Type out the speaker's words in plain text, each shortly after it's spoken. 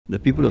The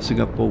people of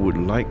Singapore would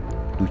like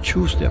to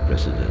choose their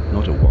president,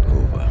 not a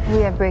walkover. We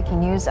have breaking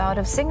news out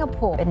of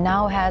Singapore. It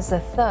now has a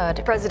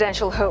third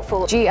presidential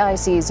hopeful.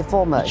 GIC's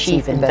former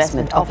Chief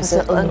Investment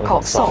Officer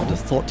Kok Song. The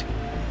thought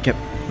kept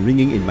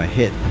ringing in my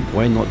head,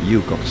 why not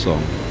you, Kok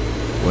Song?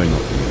 Why not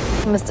you?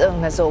 Mr. Ng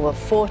has over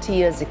 40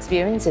 years'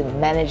 experience in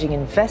managing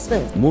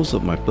investments. Most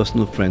of my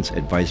personal friends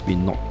advise me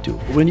not to.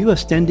 When you are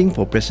standing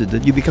for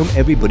president, you become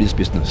everybody's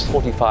business.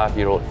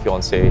 45-year-old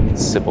fiancée,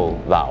 Sybil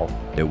Lau.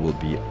 There will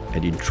be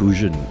an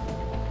intrusion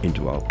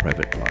into our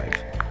private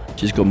life.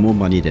 She's got more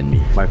money than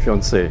me. My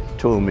fiancée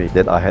told me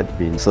that I had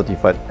been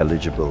certified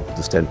eligible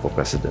to stand for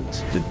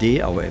president. The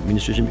day our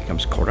administration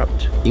becomes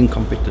corrupt,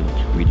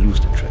 incompetent, we lose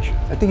the treasure.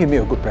 I think he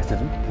made a good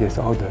president. He has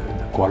all the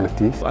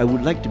qualities. I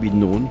would like to be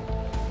known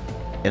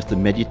as the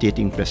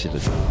meditating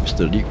president.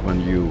 Mr.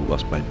 Kuan Yew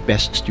was my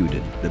best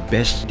student. The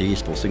best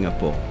days for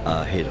Singapore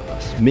are ahead of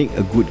us. Make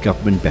a good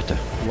government better.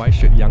 Why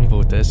should young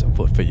voters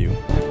vote for you?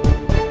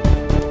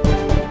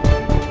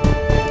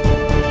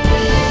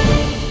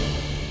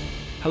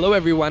 Hello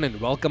everyone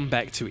and welcome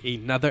back to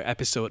another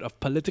episode of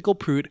Political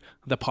Prude,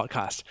 the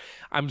podcast.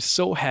 I'm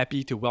so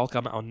happy to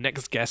welcome our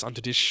next guest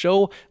onto this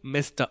show,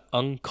 Mr.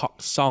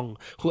 Kok Song,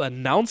 who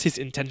announced his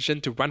intention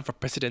to run for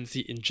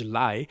presidency in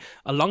July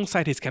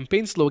alongside his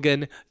campaign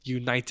slogan,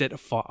 United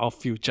for Our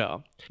Future.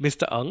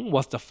 Mr. Ng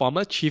was the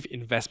former Chief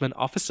Investment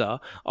Officer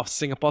of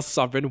Singapore's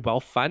Sovereign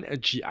Wealth Fund,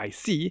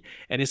 GIC,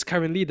 and is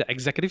currently the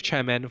Executive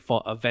Chairman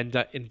for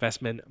Avanda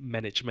Investment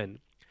Management.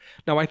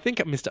 Now, I think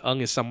Mr.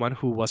 Ng is someone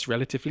who was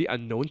relatively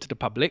unknown to the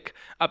public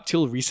up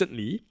till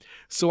recently,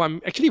 so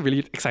I'm actually really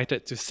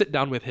excited to sit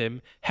down with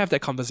him, have that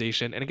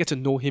conversation, and get to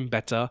know him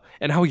better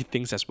and how he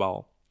thinks as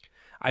well.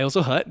 I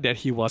also heard that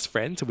he was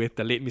friends with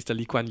the late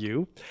Mr. Kuan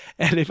Yew,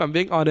 and if I'm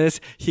being honest,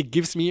 he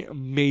gives me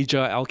major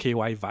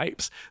LKY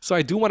vibes, so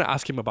I do want to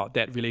ask him about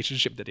that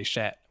relationship that they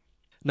shared.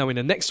 Now, in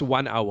the next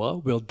 1 hour,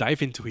 we'll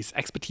dive into his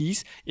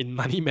expertise in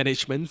money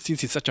management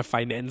since he's such a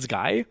finance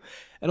guy,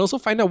 and also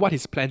find out what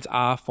his plans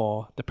are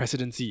for the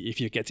presidency if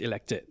he gets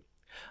elected.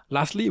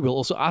 Lastly, we'll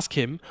also ask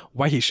him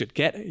why he should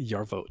get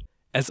your vote.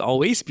 As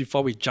always,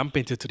 before we jump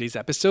into today's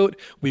episode,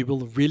 we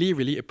will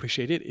really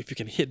appreciate it if you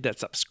can hit that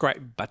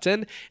subscribe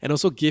button and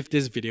also give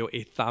this video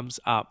a thumbs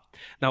up.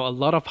 Now, a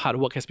lot of hard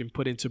work has been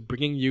put into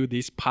bringing you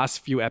these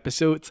past few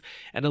episodes,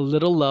 and a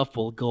little love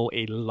will go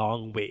a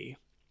long way.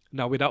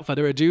 Now, without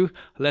further ado,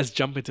 let's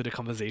jump into the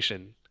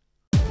conversation.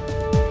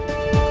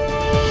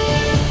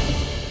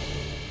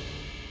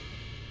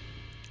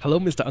 Hello,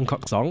 Mr.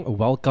 Kok Song.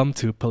 Welcome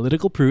to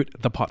Political Prude,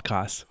 the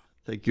podcast.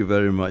 Thank you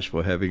very much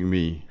for having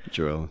me,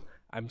 Joel.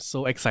 I'm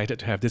so excited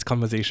to have this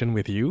conversation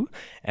with you.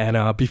 And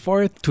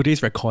before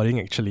today's recording,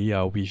 actually,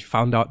 we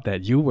found out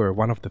that you were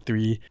one of the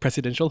 3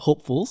 presidential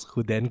hopefuls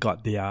who then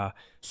got their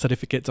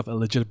certificates of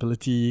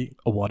eligibility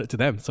awarded to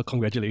them. So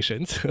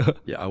congratulations.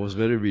 Yeah, I was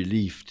very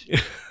relieved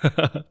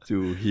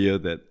to hear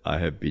that I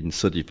have been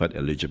certified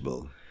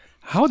eligible.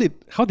 How did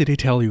they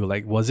tell you?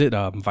 Like, was it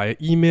via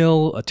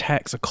email, a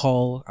text, a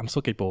call? I'm so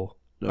capable.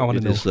 I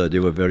want to know. They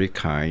were very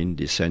kind.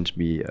 They sent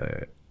me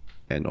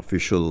an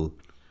official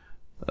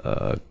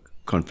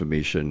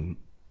confirmation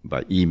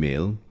by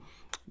email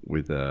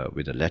with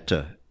a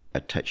letter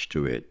attached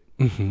to it.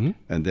 Mm-hmm.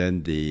 And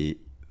then they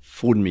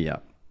phoned me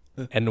up.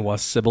 And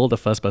was Sybil the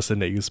first person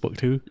that you spoke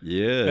to?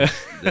 Yes,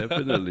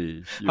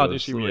 definitely. How did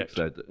she react?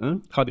 Huh?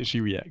 How did she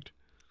react?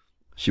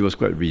 She was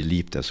quite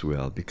relieved as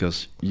well,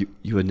 because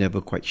you were never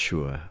quite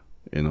sure,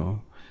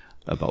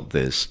 about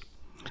this.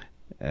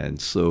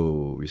 And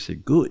so we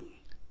said, good.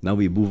 Now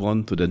we move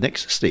on to the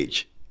next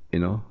stage,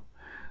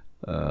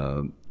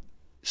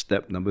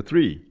 step number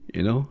 3,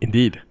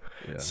 Indeed.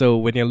 Yeah. So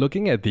when you're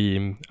looking at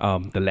the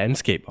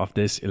landscape of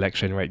this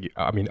election, right?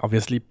 I mean,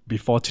 obviously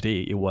before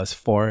today, it was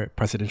 4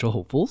 presidential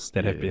hopefuls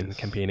that have been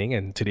campaigning,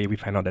 and today we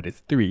find out that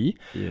it's 3.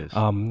 Yes.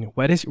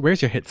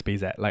 Where's your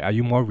headspace at? Like, are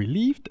you more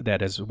relieved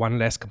that there's one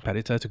less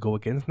competitor to go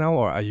against now,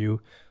 or are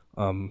you,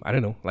 I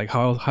don't know, like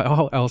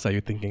how else are you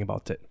thinking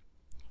about it?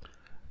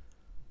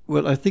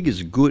 Well, I think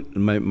it's good.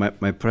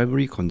 My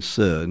primary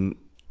concern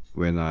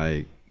when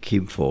I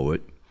came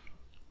forward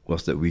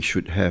was that we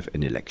should have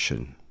an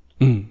election.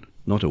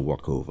 Not a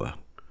walkover.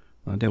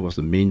 That was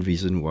the main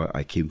reason why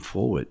I came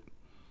forward.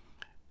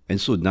 And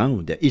so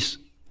now there is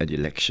an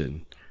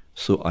election.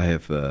 So I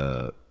have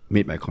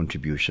made my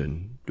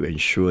contribution to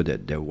ensure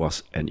that there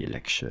was an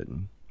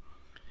election.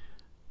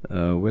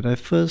 When I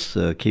first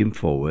came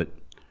forward,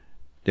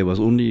 there was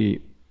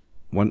only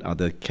one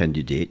other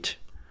candidate,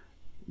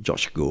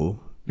 George Goh,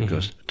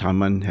 because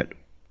Taman had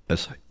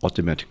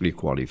automatically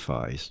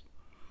qualified.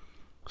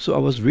 So I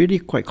was really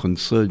quite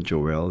concerned,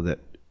 Joel, that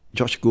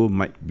George Goh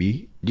might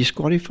be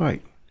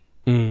disqualified.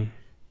 And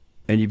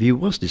if he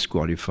was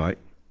disqualified,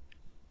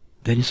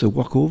 then it's a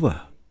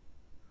walkover,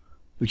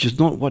 which is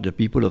not what the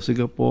people of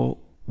Singapore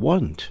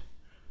want.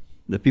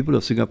 The people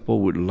of Singapore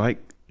would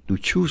like to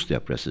choose their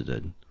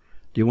president.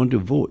 They want to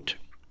vote.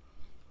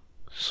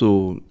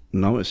 So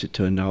now, as it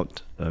turned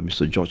out,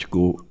 Mr. George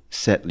Goh,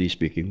 sadly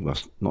speaking,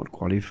 was not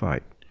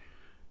qualified.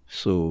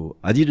 So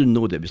I didn't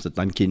know that Mr.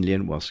 Tan Kin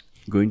Lian was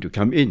going to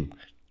come in.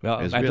 Well,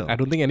 as I well.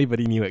 don't think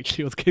anybody knew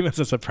actually. It came as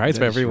a surprise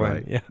for That's everyone.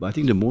 right. Yeah. But I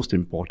think the most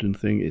important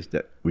thing is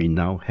that we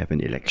now have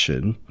an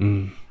election.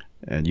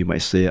 And you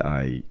might say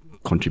I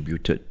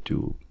contributed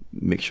to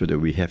make sure that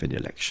we have an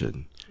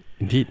election.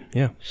 Indeed.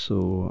 Yeah.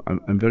 So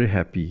I'm very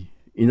happy.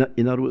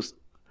 In other words,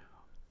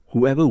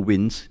 whoever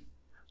wins,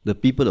 the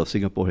people of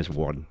Singapore has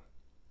won.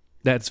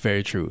 That's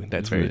very true.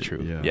 That's very it?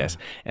 true. Yeah. Yes.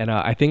 And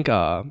I think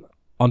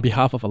on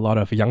behalf of a lot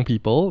of young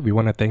people, we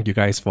want to thank you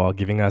guys for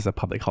giving us a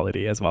public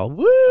holiday as well.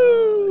 Woo!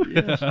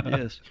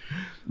 Yes.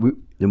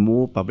 The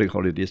more public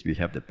holidays we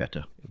have, the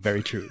better.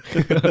 Very true.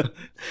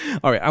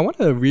 All right, I want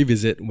to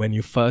revisit when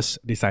you first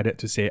decided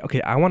to say,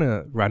 okay, I want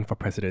to run for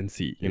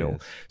presidency, you know.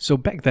 So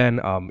back then,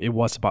 it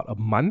was about a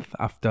month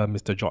after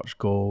Mr. George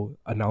Goh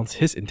announced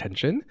his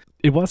intention.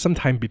 It was some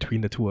time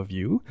between the two of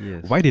you.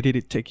 Yes. Why did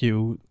it take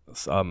you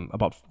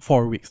about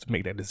 4 weeks to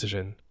make that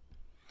decision?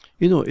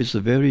 You know, it's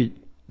a very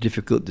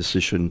difficult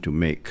decision to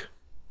make.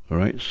 All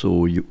right,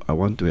 so I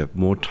want to have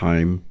more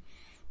time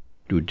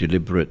to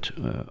deliberate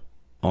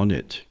on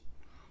it.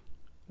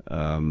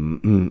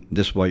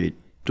 That's why it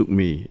took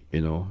me,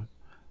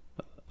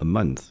 a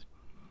month.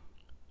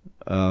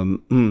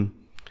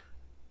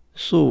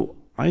 So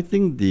I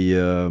think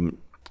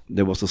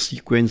there was a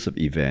sequence of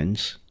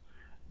events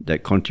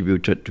that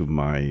contributed to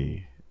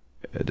my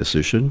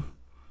decision.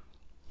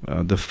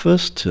 The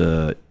first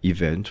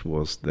event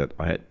was that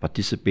I had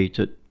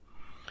participated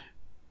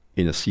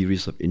in a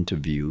series of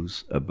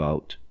interviews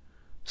about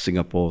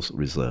Singapore's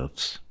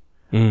reserves.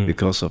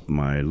 Because of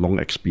my long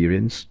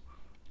experience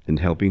in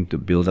helping to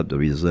build up the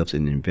reserves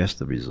and invest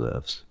the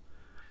reserves.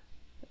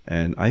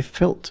 And I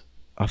felt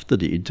after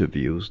the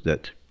interviews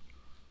that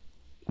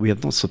we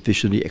have not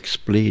sufficiently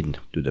explained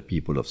to the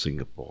people of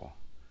Singapore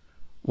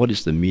what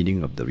is the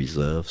meaning of the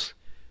reserves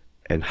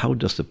and how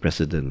does the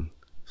president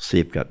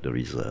safeguard the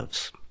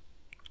reserves.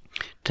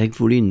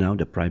 Thankfully, now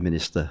the Prime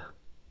Minister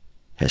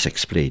has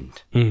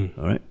explained. All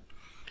right.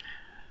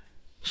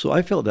 So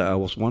I felt that I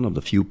was one of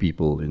the few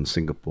people in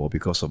Singapore,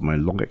 because of my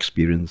long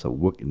experience of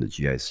work in the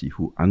GIC,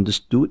 who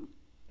understood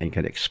and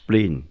can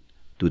explain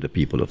to the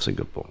people of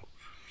Singapore.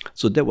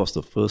 So that was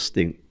the first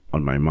thing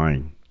on my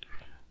mind.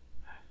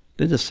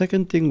 Then the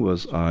second thing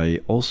was I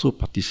also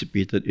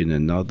participated in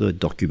another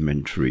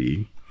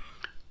documentary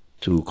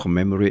to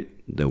commemorate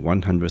the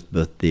 100th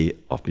birthday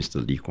of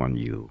Mr. Kuan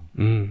Yew.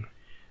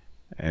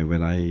 And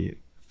when I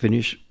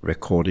finished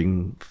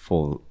recording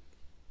for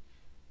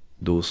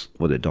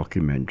the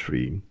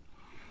documentary,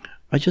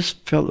 I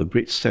just felt a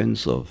great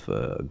sense of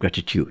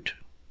gratitude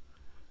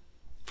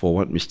for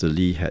what Mr.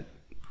 Lee had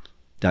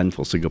done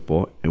for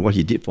Singapore and what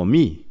he did for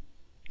me.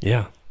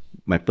 Yeah.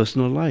 My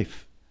personal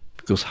life.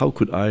 Because how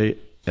could I,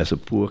 as a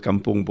poor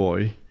kampong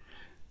boy,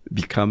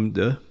 become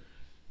the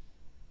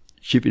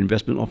Chief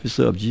Investment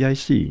Officer of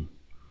GIC?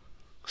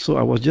 So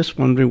I was just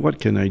wondering, what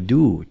can I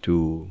do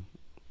to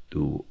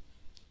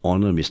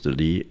honor Mr.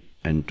 Lee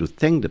and to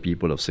thank the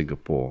people of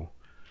Singapore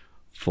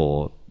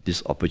for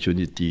this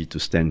opportunity to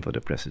stand for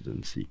the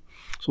presidency.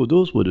 So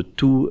those were the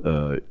two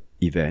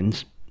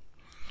events.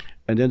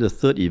 And then the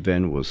third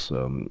event was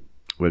when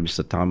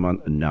Mr.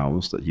 Tharman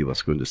announced that he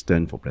was going to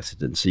stand for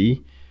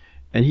presidency.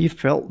 And he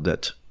felt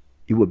that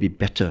it would be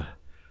better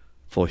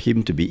for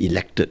him to be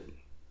elected,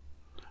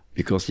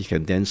 because he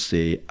can then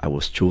say, I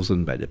was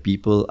chosen by the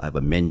people, I have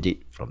a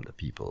mandate from the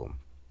people.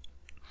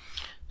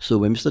 So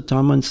when Mr.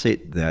 Tharman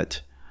said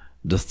that,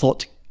 the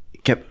thought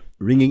kept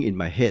ringing in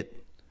my head,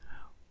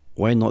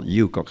 why not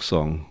you, Kok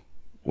Song?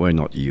 Why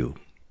not you?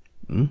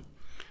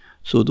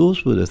 So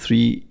those were the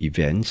three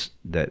events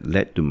that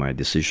led to my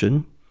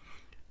decision.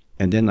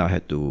 And then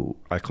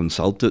I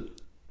consulted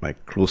my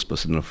close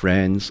personal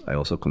friends. I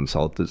also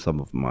consulted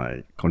some of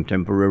my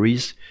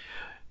contemporaries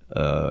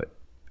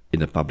in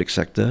the public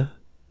sector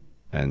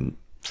and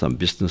some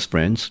business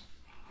friends.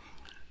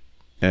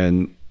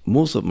 And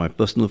most of my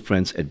personal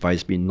friends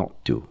advised me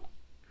not to,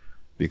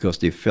 because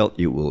they felt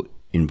it will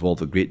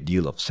involve a great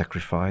deal of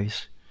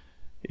sacrifice.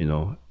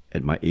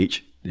 At my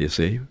age, they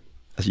say,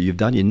 you've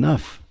done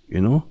enough,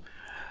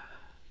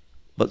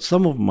 But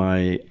some of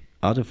my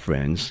other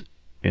friends,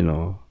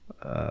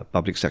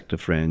 public sector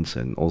friends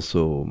and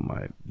also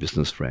my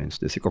business friends,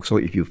 they say, Kok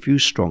Song, if you feel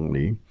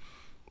strongly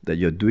that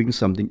you're doing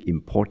something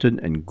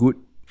important and good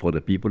for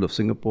the people of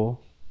Singapore,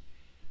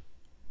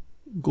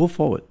 go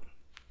forward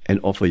and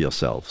offer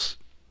yourselves.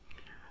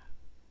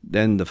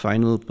 Then the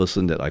final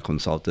person that I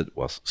consulted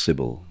was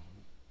Sybil,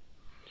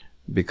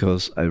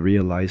 because I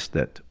realized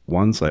that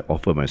once I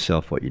offer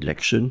myself for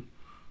election,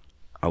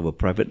 our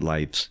private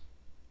lives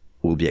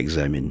will be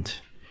examined.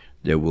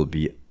 There will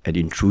be an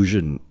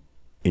intrusion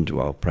into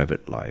our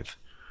private life.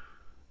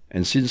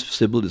 And since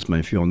Sybil is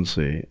my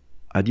fiancée,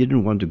 I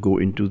didn't want to go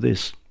into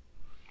this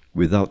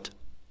without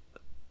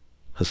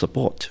her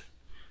support.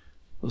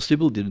 Well,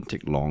 Sybil didn't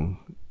take long.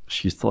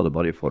 She thought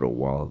about it for a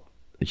while.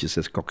 And she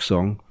says, Kok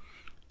Song,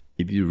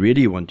 if you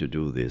really want to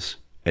do this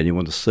and you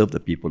want to serve the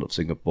people of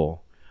Singapore,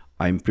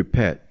 I'm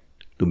prepared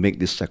to make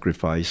this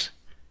sacrifice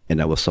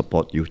and I will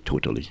support you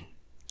totally.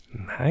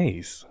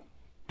 Nice.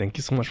 Thank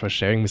you so much for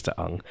sharing, Mr.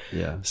 Ang.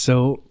 Yeah.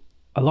 So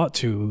a lot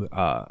to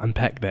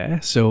unpack there.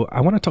 So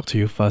I want to talk to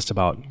you first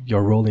about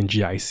your role in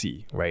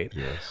GIC, right?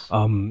 Yes.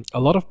 A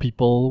lot of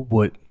people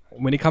would,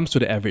 when it comes to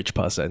the average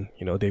person,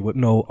 they would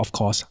know, of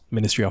course,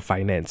 Ministry of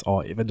Finance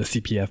or even the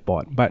CPF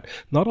board, but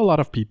not a lot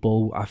of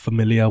people are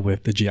familiar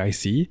with the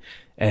GIC,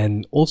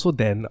 and also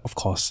then, of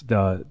course,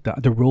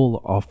 the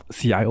role of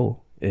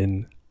CIO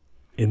in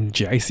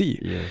GIC.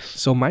 Yes.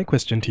 So my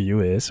question to you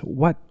is,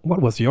 what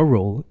was your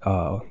role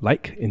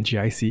like in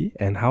GIC,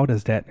 and how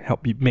does that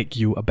help make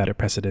you a better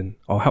president,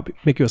 or help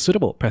make you a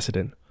suitable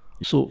president?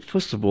 So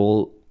first of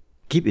all,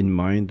 keep in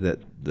mind that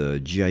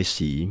the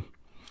GIC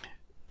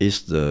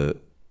is the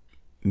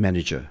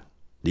manager,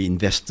 the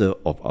investor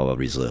of our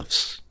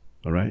reserves.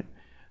 All right.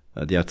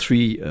 There are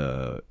three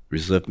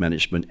reserve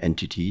management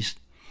entities: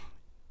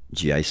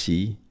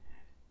 GIC,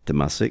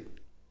 Temasek,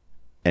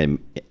 and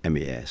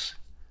MAS.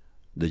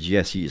 The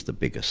GIC is the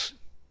biggest.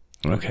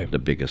 Okay. The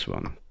biggest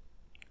one.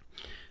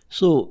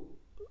 So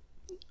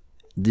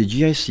the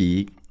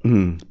GIC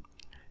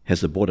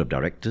has a board of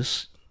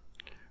directors,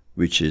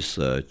 which is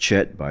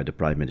chaired by the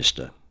Prime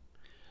Minister.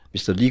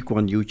 Mr.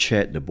 Kuan Yew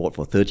chaired the board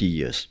for 30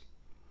 years.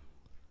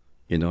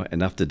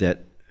 And after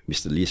that,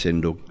 Mr. Lee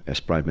Hsien-loong, as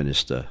Prime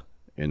Minister,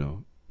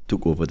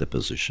 took over the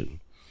position.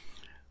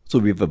 So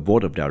we have a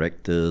board of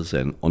directors,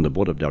 and on the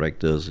board of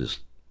directors is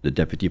the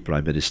Deputy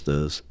Prime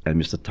Ministers,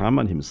 and Mr.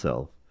 Tharman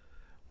himself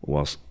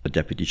was a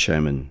Deputy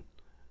Chairman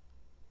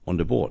on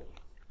the board.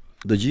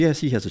 The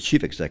GIC has a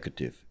Chief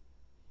Executive,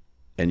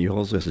 and he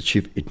also has a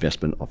Chief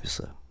Investment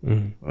Officer.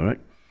 Mm-hmm. All right.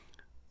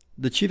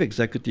 The Chief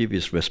Executive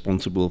is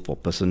responsible for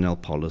personnel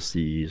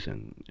policies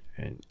and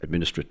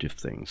administrative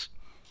things.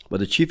 But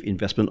the Chief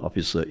Investment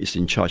Officer is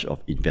in charge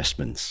of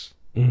investments,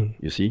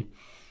 you see.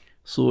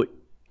 So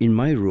in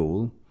my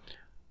role,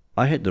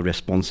 I had the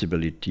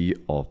responsibility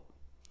of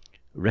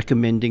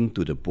recommending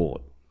to the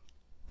board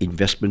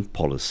investment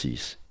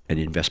policies and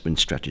investment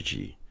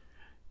strategy,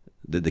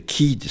 the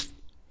key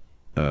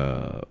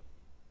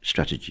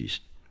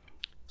strategies,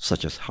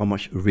 such as how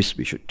much risk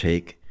we should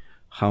take,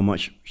 how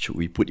much should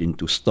we put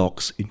into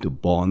stocks, into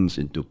bonds,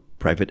 into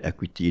private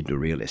equity, into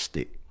real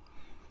estate,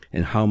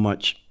 and how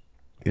much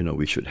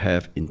we should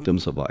have in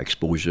terms of our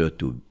exposure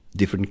to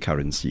different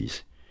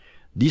currencies.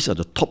 These are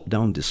the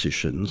top-down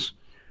decisions,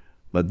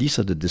 but these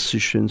are the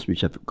decisions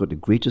which have got the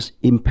greatest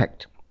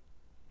impact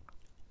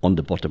on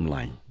the bottom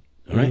line.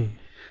 All right?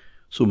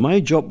 So my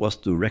job was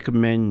to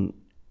recommend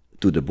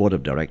to the board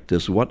of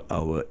directors what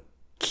our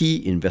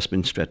key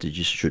investment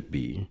strategies should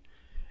be.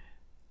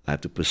 I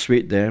have to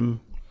persuade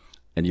them,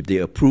 and if they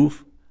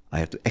approve, I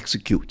have to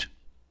execute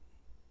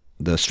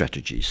the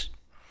strategies.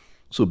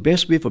 So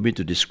best way for me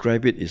to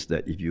describe it is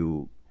that if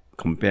you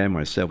compare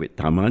myself with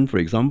Tharman, for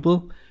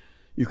example,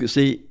 you could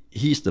say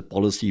he's the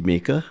policy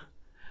maker,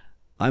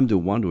 I'm the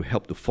one who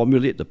helped to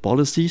formulate the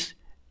policies,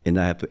 and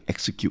I have to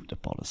execute the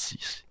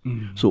policies.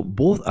 So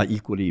both are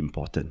equally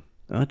important,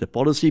 the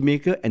policy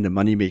maker and the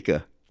money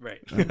maker.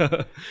 Right.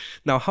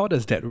 Now, how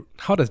does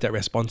that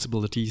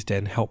responsibilities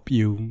then help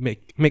you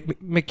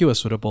make you a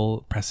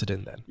suitable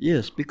president then?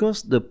 Yes,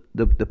 because the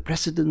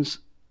president's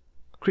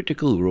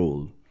critical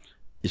role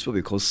is what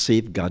we call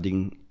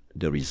safeguarding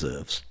the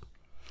reserves.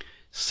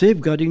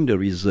 Safeguarding the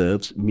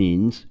reserves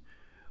means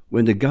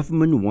when the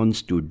government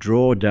wants to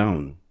draw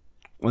down,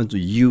 wants to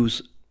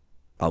use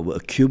our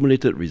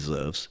accumulated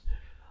reserves,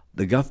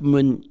 the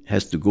government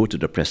has to go to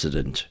the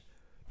president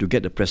to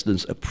get the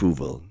president's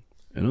approval.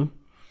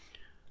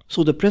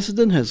 So the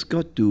president has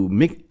got to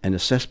make an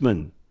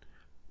assessment.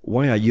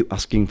 Why are you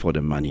asking for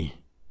the money?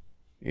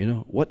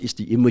 What is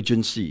the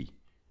emergency?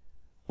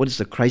 What is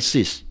the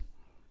crisis?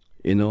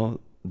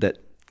 That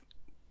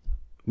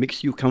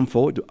makes you come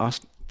forward to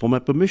ask for my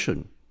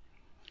permission.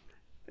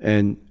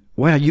 And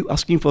why are you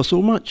asking for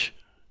so much?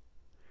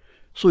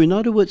 So in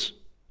other words,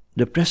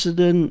 the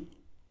president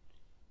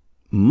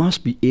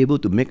must be able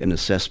to make an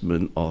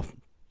assessment of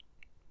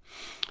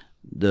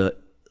the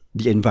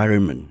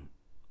environment.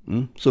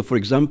 So for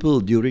example,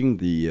 during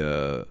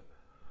the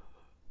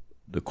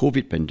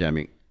COVID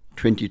pandemic,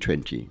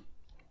 2020,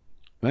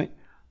 right?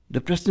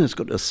 The president has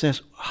got to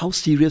assess how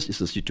serious is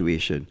the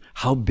situation,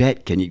 how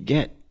bad can it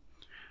get?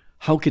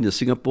 How can the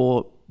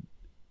Singapore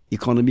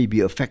economy be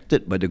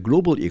affected by the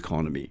global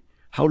economy?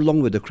 How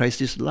long will the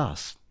crisis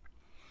last?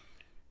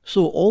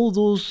 So all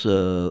those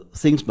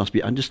things must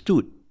be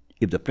understood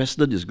if the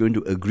president is going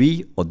to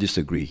agree or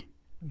disagree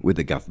with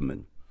the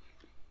government.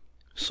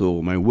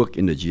 So my work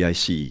in the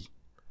GIC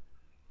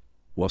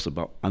was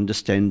about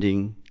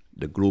understanding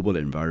the global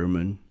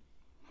environment,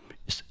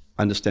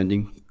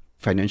 understanding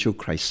financial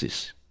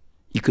crisis,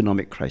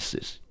 economic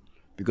crisis,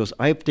 because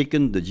I have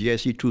taken the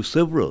GIC through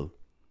several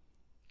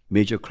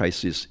major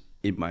crises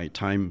in my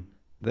time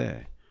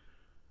there.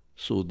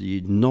 So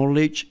the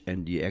knowledge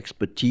and the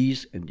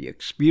expertise and the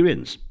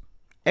experience,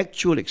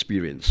 actual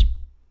experience,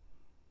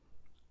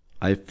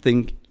 I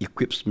think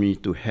equips me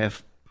to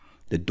have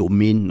the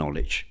domain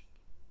knowledge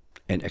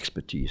and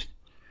expertise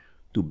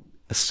to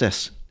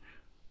assess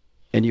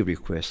any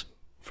request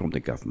from the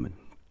government.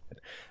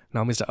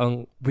 Now, Mr.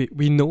 Ng,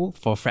 we know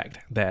for a fact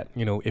that,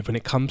 if when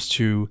it comes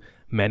to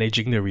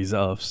managing the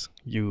reserves,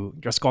 your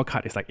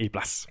scorecard is like A+,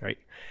 right?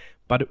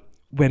 But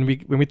when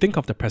we think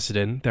of the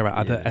president, there are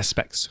other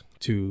aspects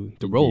to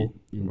the role,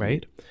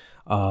 right?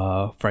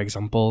 For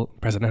example,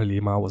 President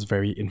Halima was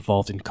very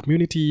involved in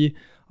community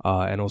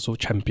and also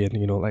championed,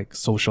 like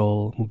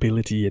social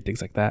mobility and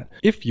things like that.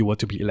 If you were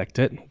to be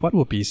elected, what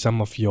would be some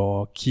of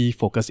your key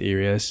focus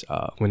areas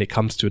when it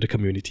comes to the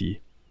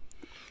community?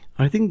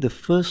 I think the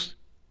first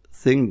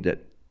thing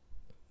that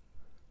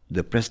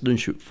the president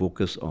should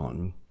focus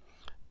on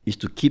is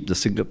to keep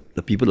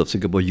the people of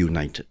Singapore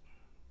united.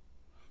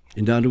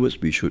 In other words,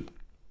 we should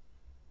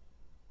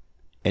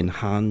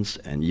enhance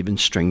and even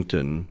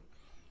strengthen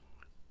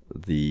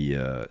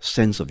the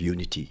sense of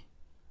unity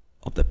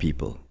of the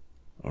people,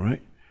 all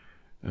right?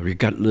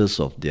 Regardless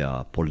of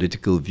their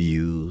political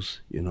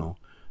views,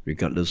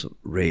 regardless of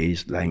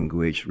race,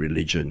 language,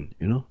 religion,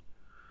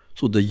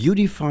 So the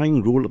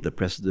unifying role of the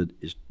president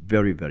is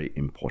very, very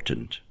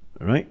important,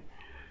 all right?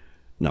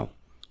 Now,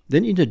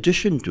 then in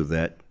addition to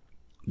that,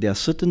 there are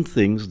certain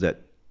things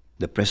that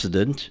the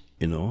president,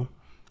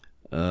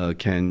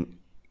 can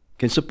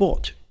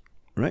support,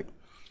 right?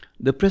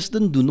 The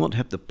president do not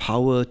have the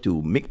power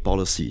to make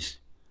policies.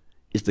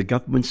 It's the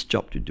government's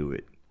job to do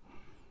it.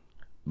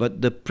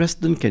 But the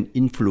president can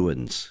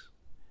influence,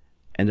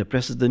 and the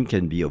president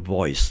can be a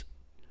voice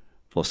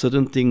for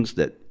certain things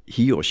that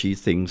he or she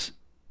thinks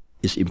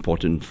is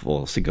important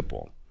for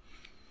Singapore.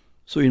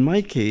 So in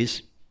my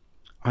case,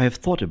 I have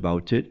thought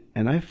about it,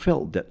 and I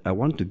felt that I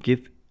want to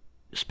give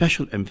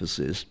special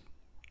emphasis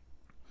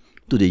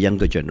to the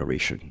younger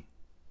generation.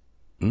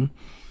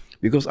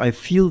 Because I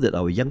feel that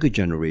our younger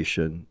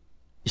generation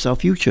is our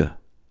future,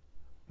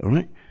 all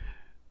right?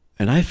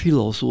 And I feel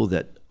also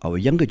that our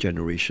younger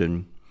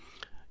generation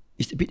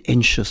is a bit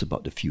anxious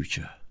about the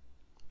future,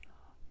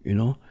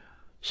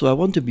 So I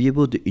want to be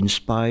able to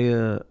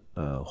inspire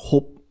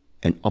hope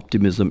and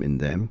optimism in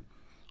them.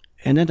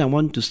 And then I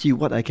want to see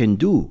what I can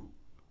do,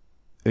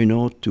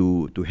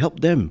 to help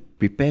them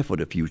prepare for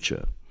the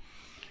future.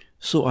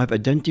 So I've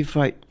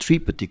identified 3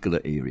 particular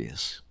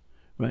areas,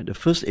 right? The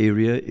first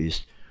area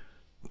is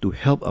to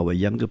help our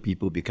younger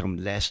people become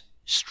less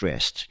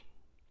stressed.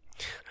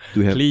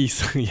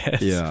 Please,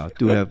 yes. Yeah,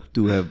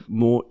 to have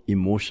more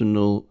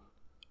emotional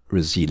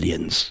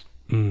resilience.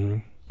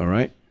 All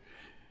right?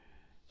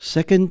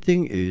 Second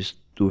thing is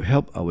to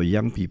help our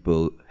young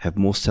people have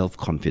more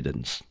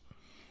self-confidence.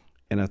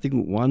 And I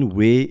think one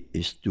way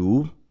is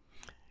to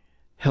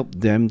help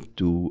them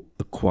to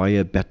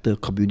acquire better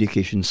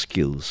communication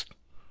skills,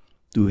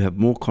 to have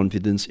more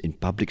confidence in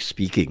public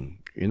speaking,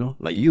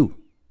 like you,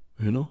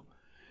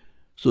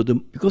 So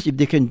because if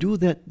they can do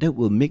that, that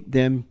will make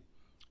them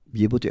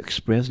be able to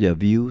express their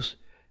views,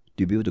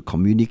 to be able to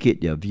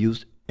communicate their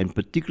views, and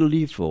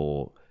particularly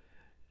for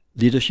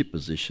leadership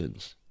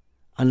positions.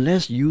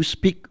 Unless you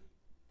speak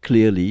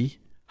clearly,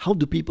 how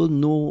do people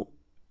know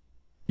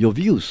your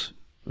views,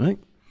 right?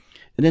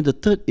 And then the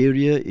third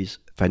area is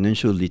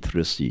financial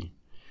literacy,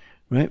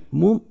 right?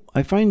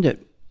 I find that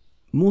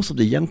most of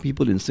the young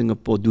people in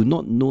Singapore do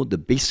not know the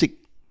basic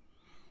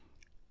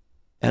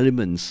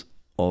elements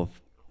of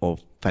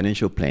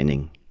financial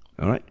planning,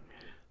 all right?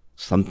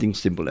 Something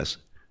simple as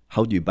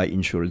how do you buy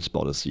insurance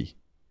policy?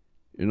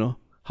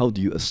 How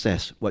do you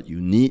assess what you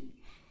need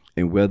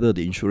and whether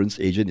the insurance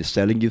agent is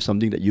selling you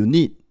something that you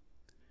need?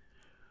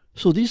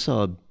 So these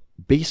are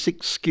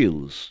basic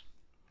skills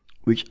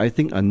which I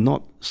think are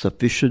not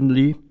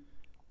sufficiently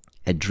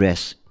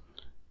addressed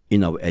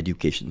in our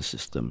education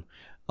system.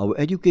 Our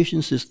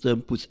education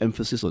system puts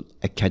emphasis on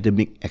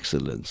academic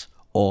excellence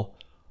or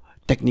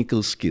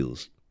technical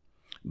skills.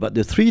 But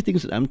the 3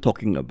 things that I'm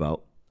talking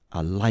about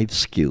are life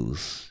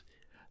skills.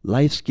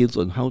 Life skills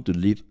on how to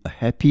live a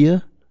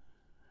happier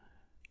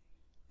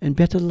and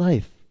better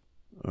life.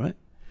 All right?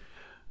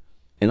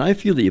 And I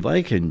feel that if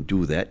I can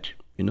do that,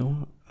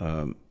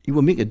 it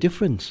will make a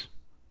difference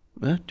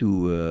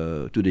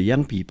to the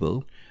young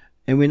people.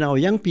 And when our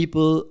young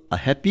people are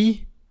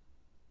happy,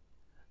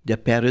 their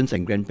parents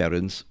and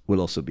grandparents will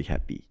also be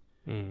happy.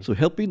 So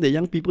helping the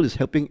young people is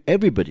helping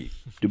everybody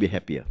to be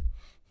happier.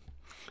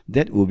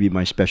 That will be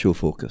my special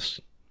focus.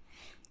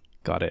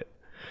 Got it.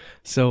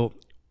 So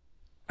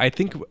I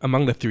think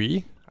among the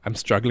 3, I'm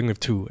struggling with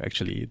 2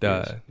 actually.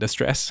 The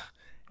stress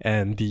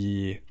and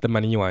the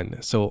money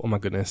one. So, oh my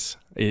goodness,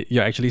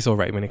 you're actually so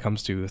right when it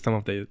comes to some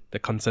of the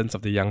concerns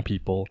of the young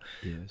people.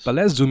 Yes. But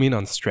let's zoom in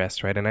on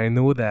stress, right? And I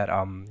know that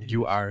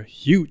you are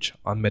huge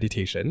on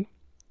meditation.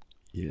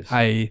 Yes.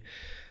 I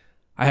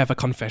have a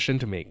confession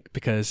to make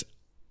because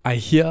I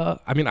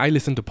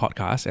listen to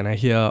podcasts and I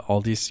hear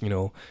all these,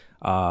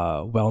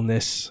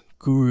 wellness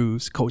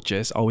gurus,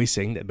 coaches always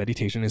saying that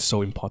meditation is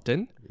so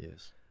important.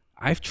 Yes.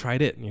 I've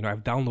tried it.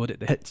 I've downloaded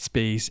the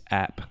Headspace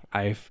app.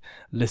 I've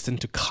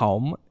listened to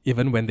Calm.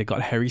 Even when they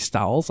got Harry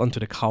Styles onto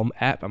the Calm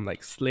app, I'm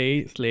like,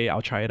 slay,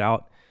 I'll try it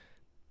out.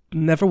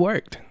 Never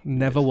worked.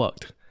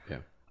 Worked. Yeah.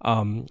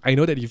 I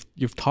know that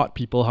you've taught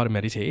people how to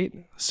meditate.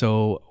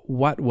 So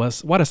what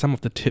are some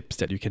of the tips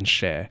that you can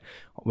share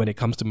when it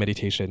comes to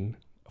meditation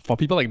for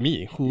people like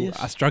me who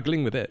are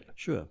struggling with it?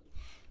 Sure.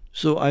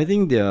 So I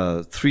think there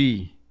are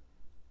three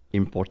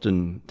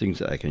important things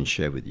that I can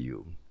share with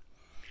you.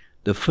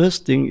 The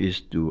first thing is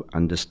to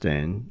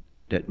understand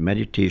that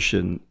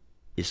meditation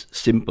is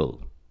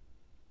simple.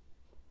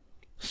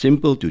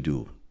 Simple to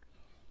do.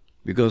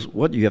 Because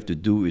what you have to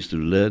do is to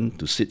learn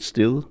to sit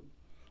still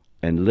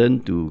and learn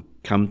to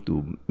come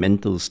to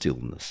mental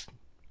stillness.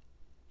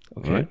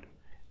 Okay. Right?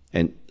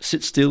 And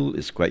sit still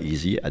is quite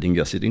easy. I think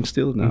you're sitting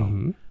still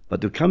now.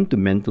 But to come to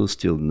mental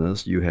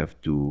stillness, you have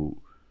to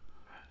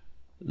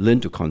learn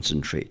to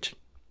concentrate.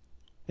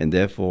 And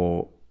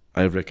therefore,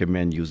 I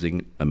recommend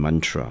using a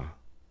mantra,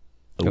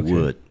 a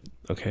word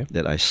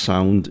that I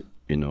sound,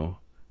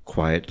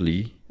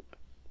 quietly.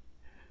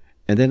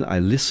 And then I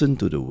listen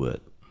to the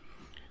word.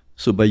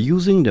 So by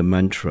using the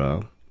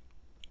mantra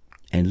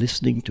and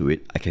listening to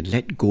it, I can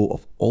let go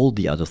of all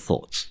the other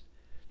thoughts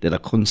that are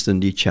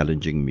constantly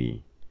challenging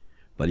me.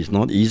 But it's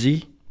not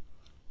easy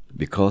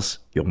because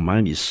your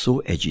mind is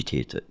so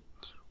agitated,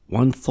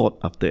 one thought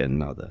after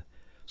another.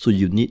 So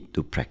you need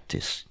to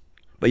practice.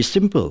 But it's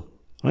simple,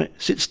 right?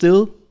 Sit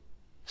still,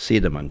 say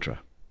the mantra,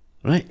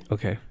 right?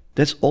 Okay.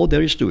 That's all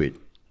there is to it.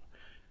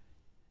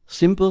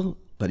 Simple,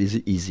 but is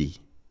it easy?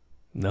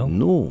 No.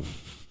 No.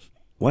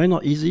 Why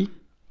not easy?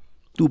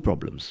 Two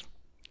problems.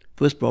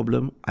 First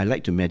problem, I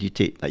like to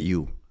meditate like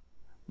you,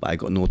 but I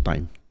got no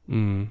time.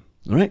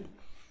 All right?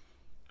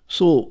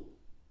 So,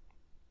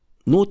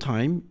 no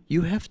time,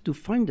 you have to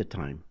find the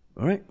time.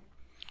 All right?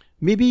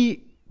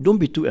 Maybe don't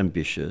be too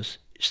ambitious.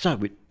 Start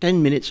with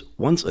 10 minutes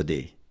once a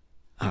day.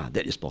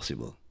 That is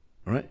possible.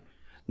 All right?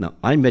 Now,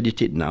 I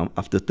meditate now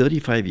after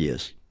 35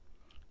 years.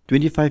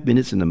 25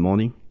 minutes in the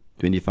morning,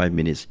 25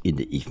 minutes in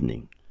the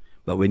evening.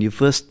 But when you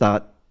first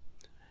start,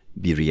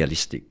 be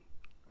realistic.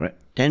 Right?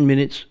 10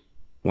 minutes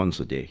once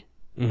a day.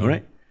 All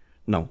right?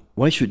 Now,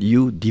 why should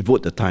you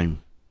devote the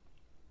time?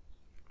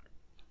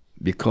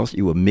 Because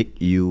it will make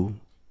you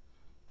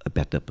a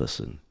better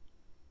person.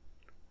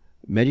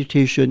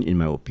 Meditation, in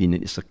my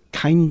opinion, is the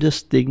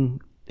kindest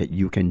thing that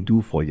you can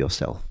do for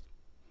yourself.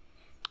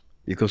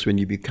 Because when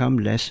you become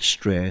less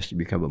stressed, you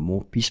become a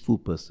more peaceful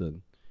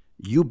person,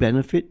 you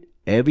benefit,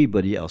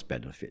 everybody else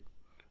benefit.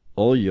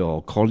 All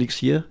your colleagues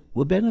here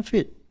will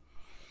benefit.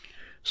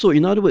 So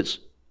in other words,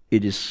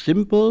 it is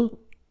simple,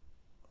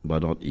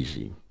 but not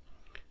easy.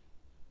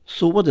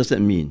 So what does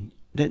that mean?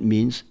 That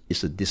means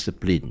it's a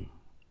discipline.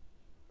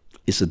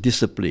 It's a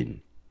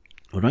discipline,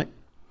 all right?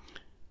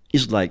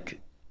 It's like,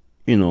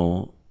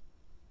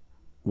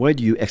 why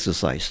do you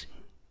exercise?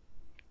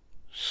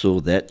 So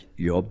that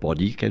your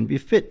body can be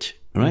fit,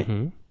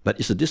 right? But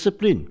it's a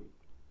discipline.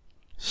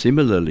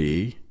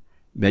 Similarly,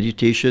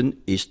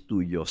 meditation is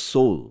to your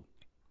soul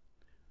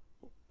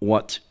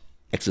what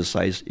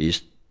exercise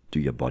is to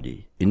your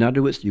body. In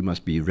other words, you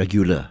must be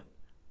regular,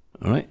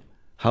 all right?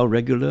 How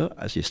regular?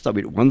 As you start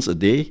with once a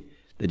day,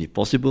 then if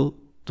possible,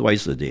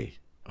 twice a day,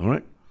 all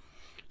right?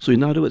 So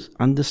in other words,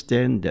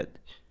 understand that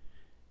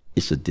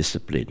it's a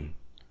discipline,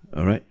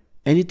 all right?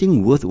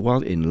 Anything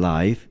worthwhile in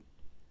life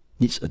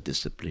needs a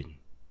discipline,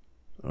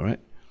 all right?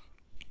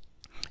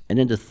 And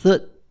then the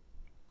third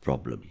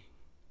problem,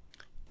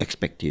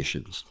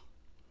 expectations.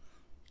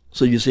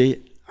 So you say,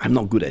 I'm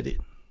not good at it.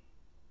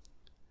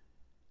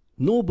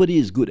 Nobody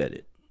is good at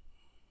it.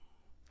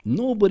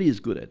 Nobody is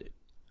good at it.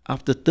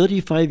 After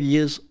 35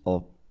 years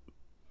of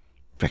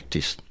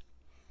practice,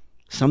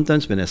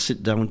 sometimes when I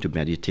sit down to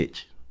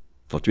meditate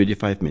for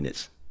 25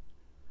 minutes,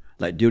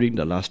 like during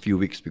the last few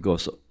weeks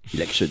because of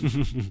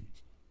election,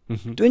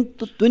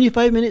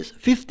 25 minutes,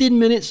 15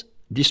 minutes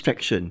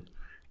distraction,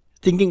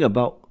 thinking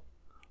about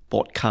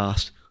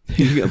podcasts,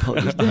 thinking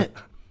about this, that.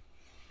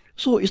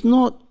 So it's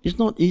not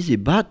easy,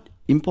 but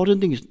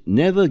important thing is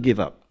never give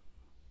up.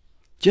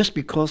 Just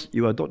because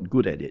you are not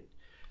good at it,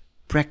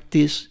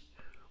 practice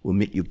will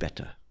make you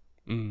better.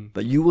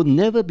 But you will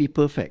never be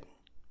perfect.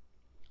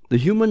 The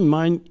human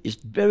mind is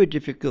very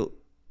difficult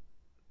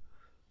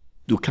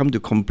to come to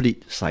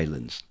complete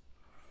silence.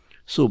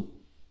 So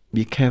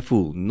be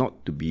careful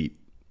not to be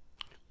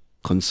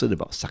concerned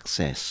about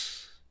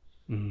success.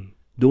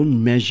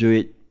 Don't measure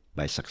it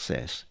by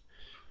success.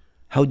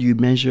 How do you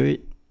measure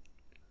it?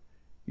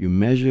 You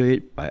measure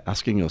it by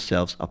asking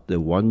yourselves after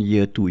 1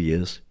 year, 2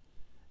 years,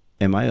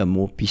 am I a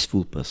more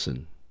peaceful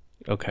person?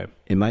 Okay.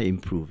 Am I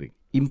improving?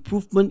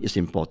 Improvement is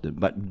important,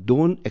 but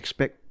don't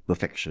expect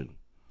perfection.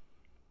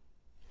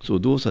 So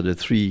those are the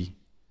three.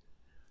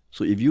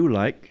 So if you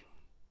like,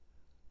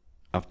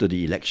 after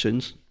the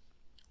elections,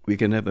 we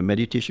can have a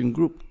meditation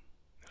group.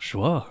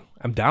 Sure.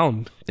 I'm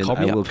down. Then Call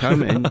me I will up.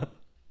 come and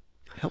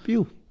help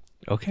you.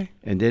 Okay.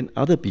 And then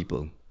other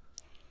people.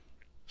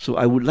 So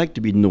I would like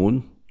to be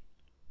known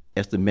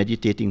as the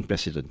meditating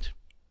president.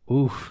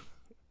 Ooh.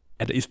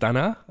 At the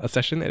Istana? A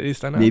session at the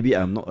Istana? Maybe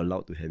I'm not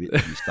allowed to have it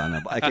at the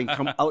Istana, but I can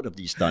come out of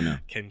the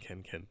Istana. Can.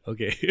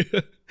 Okay.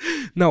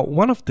 Now,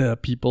 one of the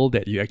people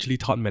that you actually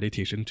taught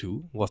meditation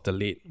to was the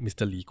late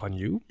Mr. Kuan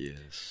Yew.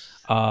 Yes.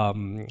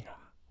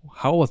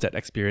 How was that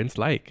experience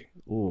like?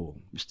 Oh,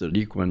 Mr.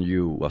 Kuan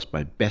Yew was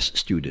my best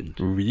student.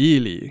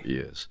 Really?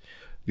 Yes.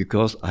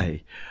 Because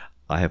I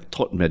have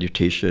taught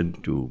meditation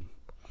to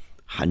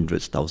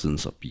hundreds,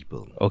 thousands of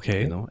people.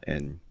 Okay. You know,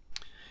 and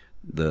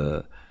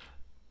the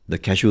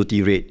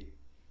casualty rate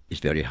is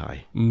very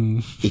high,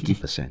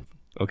 80%.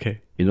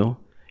 Okay. You know,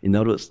 in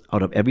other words,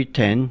 out of every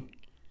 10,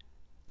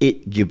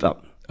 8 give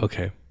up.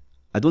 Okay.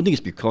 I don't think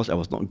it's because I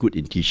was not good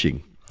in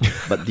teaching,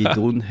 but they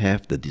don't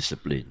have the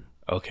discipline.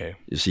 Okay.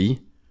 You see?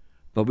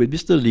 But with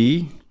Mr.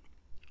 Lee,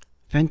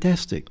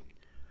 fantastic.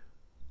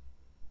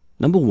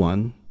 Number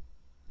one,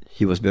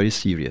 he was very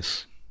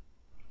serious.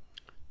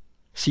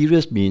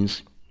 Serious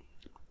means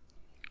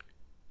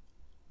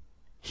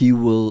he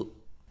will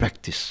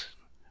practice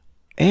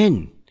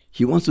and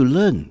he wants to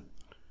learn.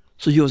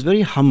 So he was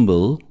very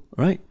humble,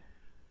 right?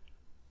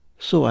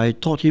 So I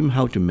taught him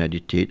how to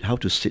meditate, how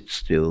to sit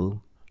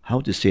still, how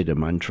to say the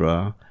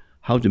mantra,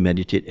 how to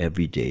meditate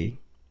every day.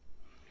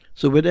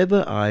 So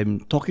whenever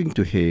I'm talking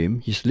to him,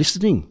 he's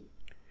listening.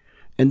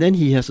 And then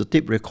he has a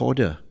tape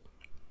recorder.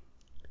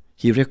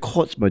 He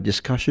records my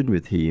discussion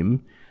with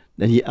him.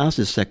 Then he asks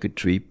his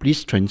secretary,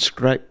 please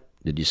transcribe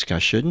the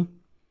discussion.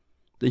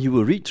 Then he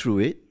will read through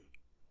it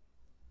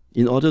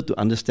in order to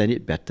understand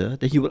it better.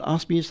 Then he will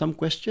ask me some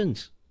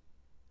questions.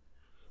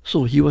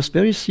 So he was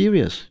very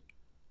serious.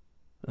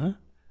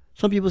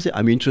 Some people say,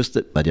 I'm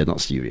interested, but they're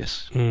not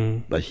serious.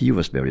 But he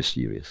was very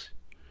serious.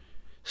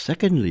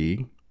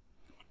 Secondly,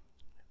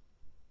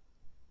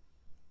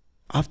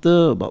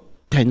 after about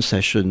 10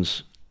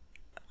 sessions,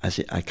 I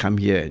said, I come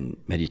here and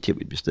meditate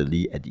with Mr.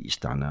 Lee at the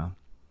Istana.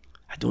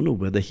 I don't know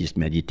whether he's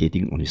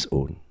meditating on his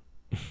own.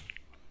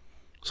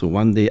 So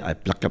one day I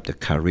plucked up the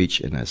courage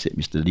and I said,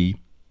 Mr. Lee,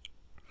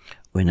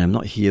 when I'm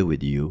not here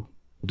with you,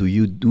 do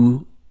you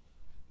do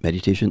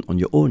meditation on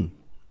your own?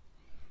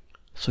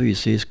 So he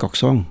says, Kok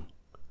Song,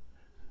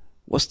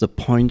 what's the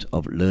point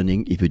of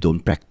learning if you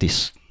don't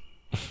practice?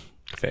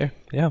 Fair,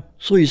 yeah.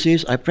 So he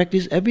says, I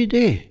practice every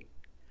day.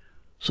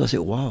 So I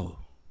said, wow,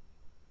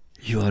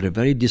 you are a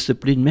very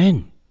disciplined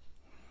man.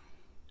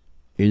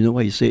 You know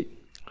what he said?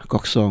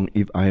 Kok Song,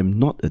 if I am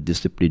not a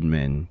disciplined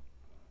man,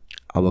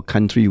 our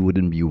country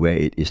wouldn't be where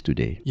it is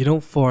today. You know,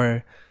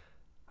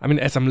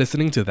 as I'm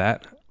listening to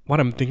that, what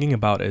I'm thinking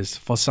about is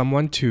for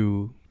someone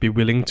to be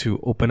willing to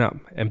open up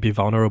and be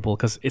vulnerable,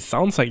 because it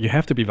sounds like you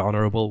have to be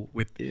vulnerable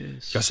with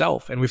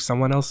yourself and with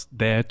someone else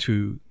there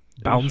to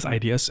bounce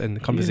ideas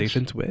and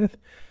conversations with.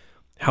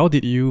 How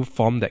did you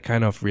form that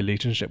kind of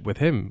relationship with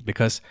him?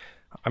 Because,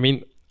 I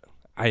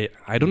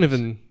don't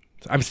even...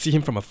 I see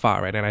him from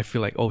afar, right? And I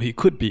feel like, oh, he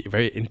could be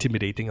very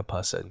intimidating a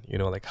person. You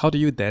know, like how do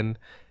you then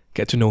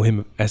get to know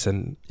him as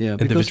an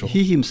individual? Because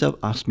he himself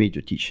asked me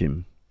to teach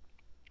him.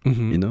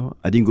 You know,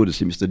 I didn't go to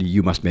say, Mr. Lee,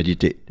 you must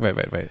meditate.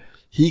 Right.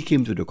 He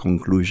came to the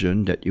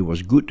conclusion that it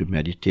was good to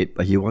meditate,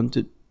 but he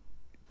wanted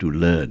to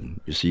learn,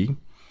 you see.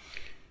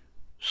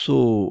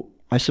 So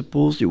I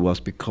suppose it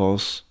was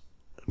because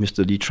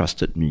Mr. Lee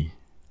trusted me.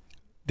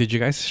 Did you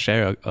guys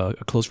share a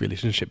close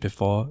relationship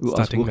before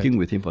starting? I was working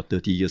with him for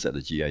 30 years at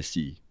the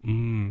GIC.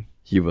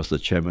 He was the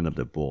chairman of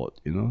the board,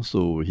 you know,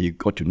 so he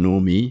got to know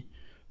me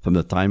from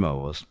the time I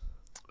was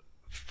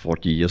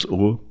 40 years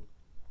old,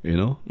 you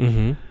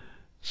know.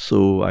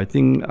 So I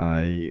think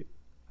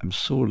I'm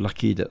so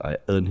lucky that I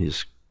earned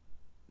his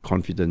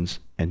confidence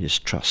and his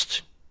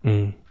trust,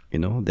 you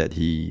know, that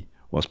he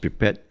was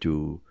prepared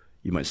to,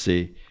 you might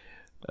say,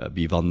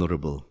 be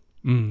vulnerable,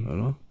 you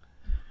know.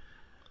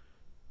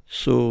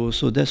 So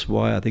that's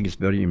why I think it's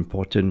very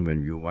important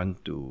when you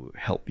want to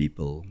help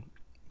people,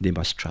 they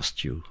must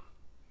trust you.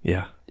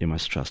 Yeah. They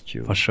must trust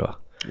you. For sure.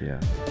 Yeah.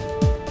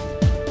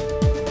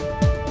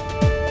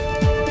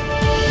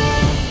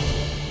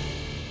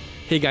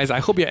 Hey guys, I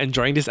hope you're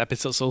enjoying this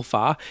episode so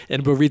far,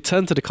 and we'll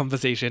return to the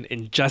conversation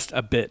in just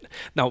a bit.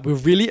 Now, we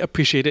really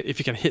appreciate it if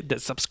you can hit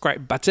that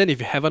subscribe button if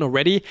you haven't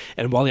already,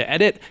 and while you're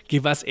at it,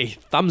 give us a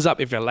thumbs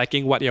up if you're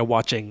liking what you're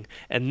watching.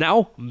 And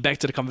now, back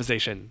to the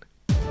conversation.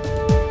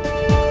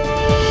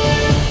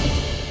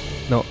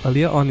 Now,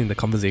 earlier on in the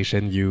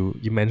conversation, you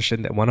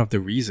mentioned that one of the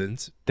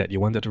reasons that you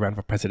wanted to run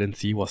for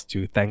presidency was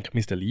to thank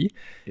Mr. Lee.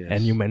 Yes.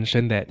 And you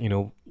mentioned that,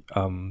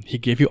 he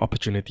gave you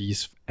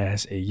opportunities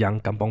as a young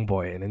kampong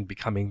boy and then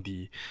becoming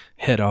the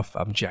head of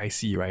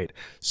GIC, right?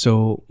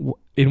 So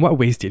in what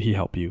ways did he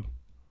help you?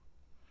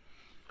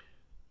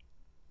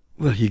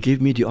 Well, he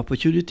gave me the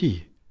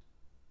opportunity.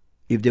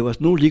 If there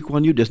was no Lee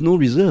Kuan Yew, there's no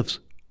reserves.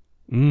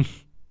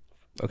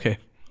 Okay.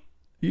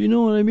 You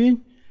know what I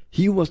mean?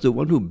 He was the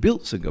one who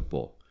built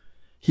Singapore.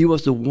 He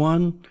was the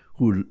one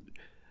who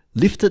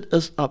lifted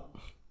us up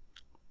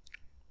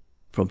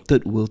from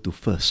third world to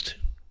first.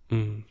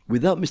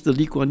 Without Mr.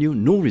 Lee Kuan Yew,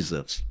 no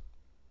reserves.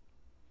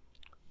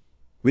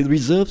 With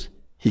reserves,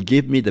 he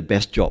gave me the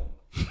best job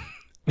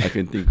I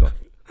can think of.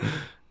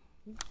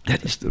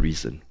 That is the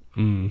reason.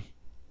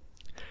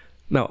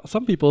 Now,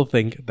 some people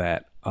think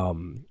that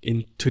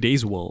in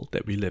today's world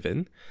that we live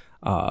in,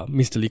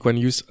 Mr. Lee Kuan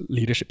Yew's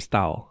leadership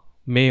style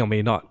may or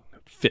may not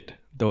fit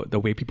the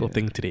way people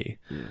think today.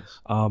 Yes.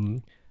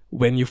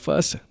 When you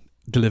first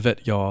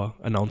delivered your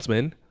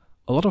announcement,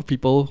 a lot of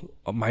people,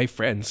 my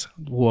friends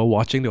who were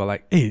watching, they were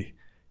like, hey,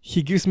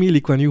 he gives me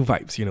Lee Kuan Yew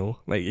vibes,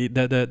 like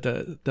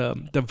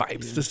the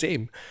vibes is the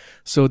same.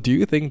 So do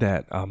you think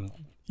that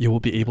you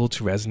will be able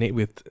to resonate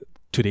with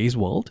today's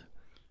world?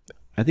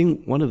 I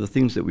think one of the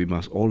things that we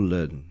must all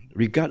learn,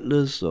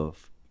 regardless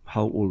of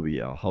how old we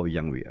are, how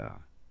young we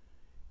are,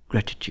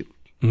 gratitude.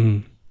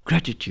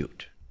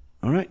 Gratitude.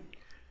 All right?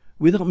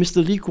 Without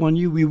Mr. Lee Kuan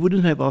Yew, we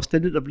wouldn't have our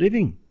standard of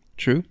living.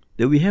 True.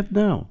 That we have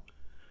now.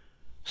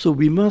 So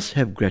we must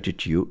have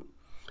gratitude.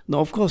 Now,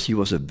 of course, he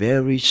was a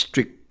very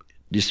strict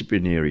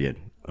disciplinarian,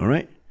 all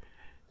right?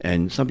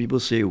 And some people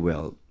say,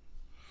 well,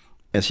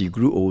 as he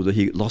grew older,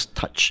 he lost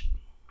touch.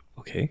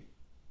 Okay.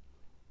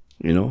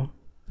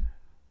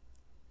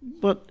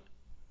 But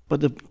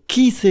the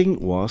key thing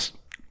was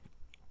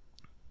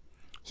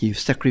he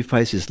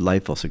sacrificed his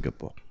life for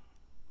Singapore.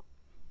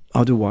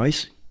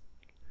 Otherwise,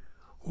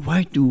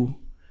 why do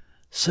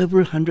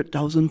several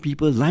 100,000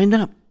 people line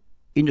up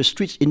in the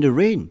streets in the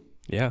rain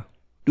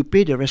to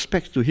pay their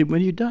respects to him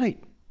when he died?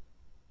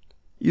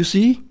 You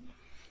see?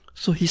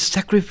 So he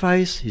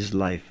sacrificed his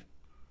life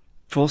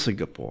for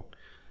Singapore.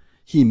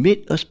 He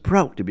made us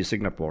proud to be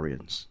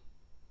Singaporeans.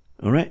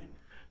 All right?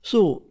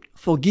 So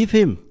forgive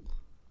him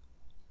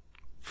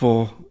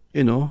for,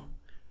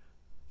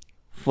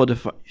 for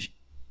the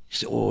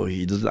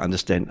he doesn't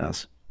understand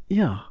us.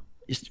 Yeah,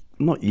 it's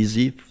not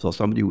easy for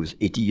somebody who is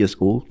 80 years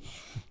old,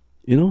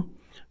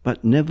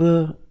 but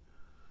never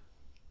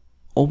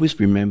always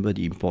remember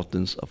the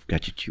importance of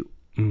gratitude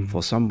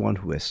for someone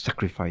who has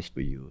sacrificed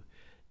for you.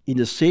 In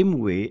the same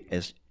way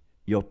as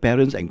your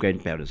parents and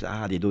grandparents,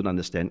 they don't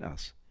understand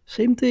us.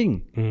 Same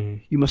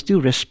thing. You must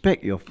still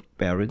respect your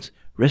parents,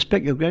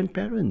 respect your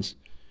grandparents,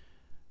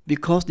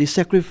 because they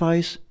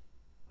sacrifice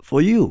for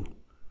you.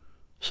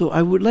 So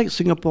I would like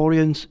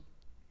Singaporeans,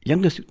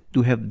 youngest,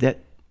 to have that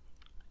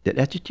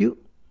attitude,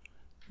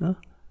 to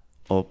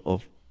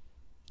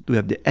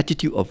have the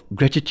attitude of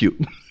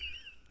gratitude.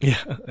 Yeah,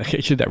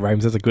 actually that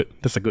rhymes. That's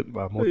a good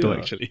motto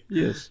actually.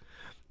 Yes.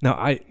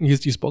 Now, you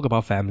spoke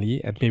about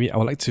family, and maybe I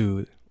would like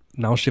to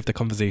now shift the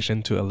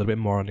conversation to a little bit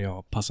more on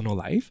your personal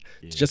life,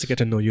 just to get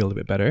to know you a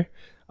little bit better.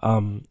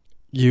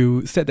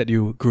 You said that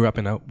you grew up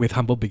with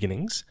humble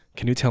beginnings.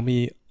 Can you tell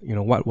me,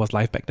 what was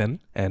life back then,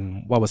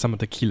 and what were some of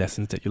the key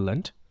lessons that you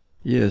learned?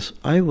 Yes,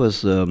 I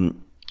was,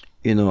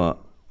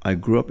 I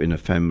grew up in a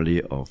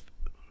family of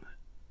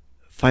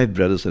 5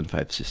 brothers and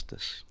 5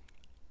 sisters,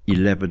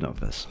 11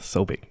 of us.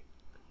 So big.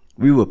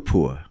 We were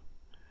poor.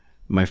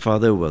 My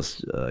father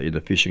was in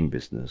the fishing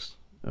business,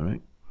 all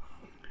right?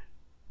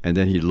 And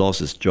then he lost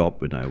his job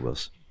when I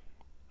was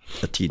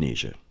a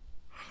teenager.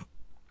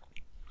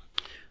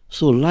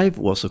 So life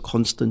was a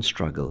constant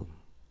struggle,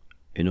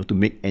 to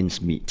make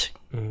ends meet.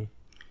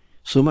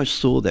 So much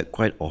so that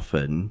quite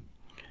often,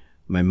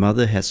 my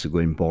mother has to go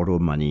and borrow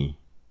money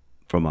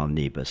from our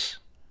neighbors,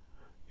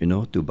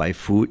 to buy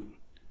food.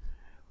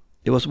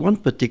 There was one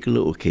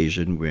particular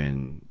occasion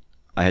when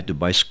I had to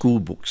buy school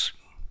books.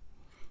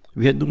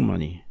 We had no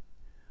money.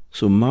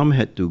 So Mom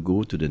had to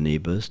go to the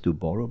neighbors to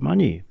borrow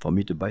money for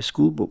me to buy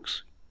school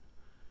books.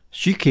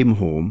 She came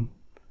home,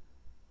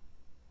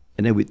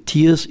 and then with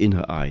tears in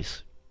her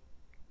eyes,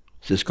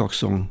 says, "Kok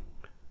Song,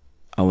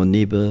 our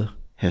neighbor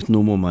has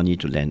no more money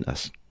to lend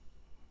us."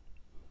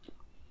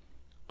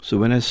 So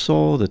when I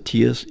saw the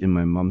tears in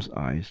my mom's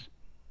eyes,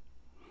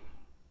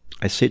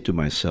 I said to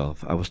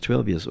myself, I was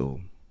 12 years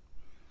old,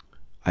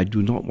 I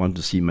do not want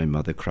to see my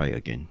mother cry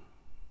again.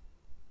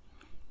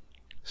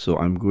 So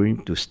I'm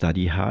going to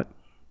study hard,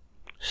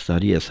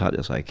 study as hard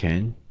as I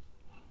can.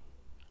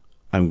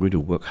 I'm going to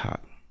work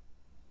hard.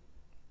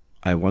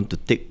 I want to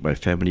take my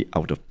family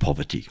out of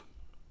poverty.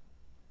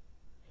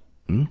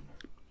 And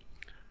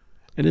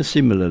then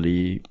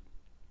similarly,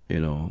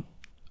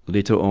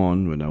 later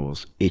on when I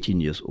was 18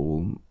 years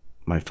old,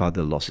 my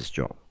father lost his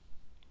job.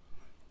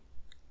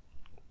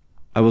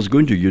 I was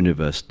going to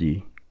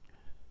university.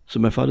 So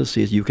my father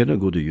says, you cannot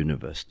go to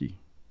university.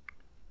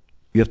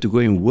 You have to go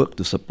and work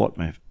to support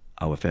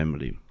our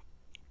family.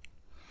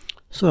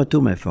 So I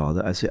told my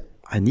father, I said,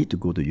 I need to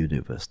go to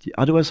university.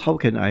 Otherwise, how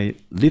can I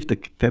lift the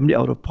family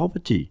out of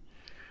poverty?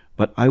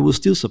 But I will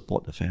still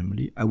support the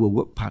family. I will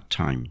work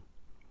part-time.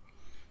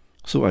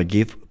 So I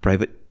gave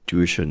private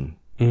tuition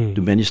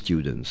to many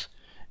students.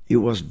 It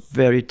was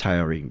very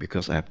tiring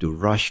because I have to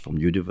rush from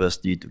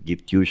university to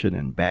give tuition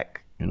and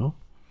back,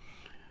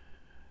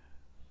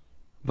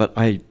 But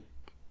I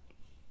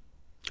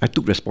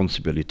took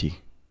responsibility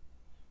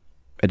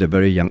at a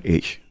very young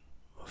age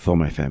for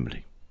my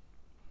family.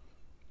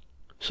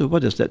 So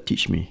what does that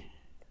teach me?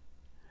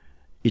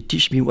 It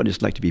teaches me what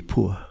it's like to be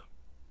poor.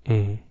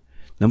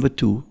 Number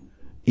 2,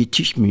 it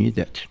teaches me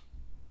that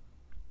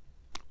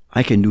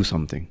I can do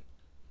something.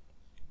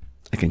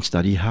 I can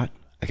study hard.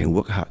 I can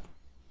work hard.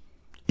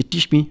 It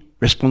teaches me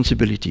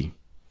responsibility.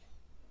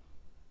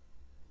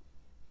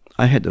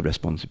 I had the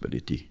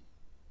responsibility.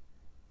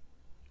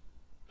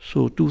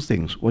 So 2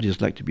 things, what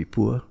it's like to be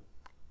poor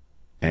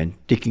and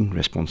taking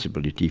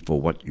responsibility for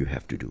what you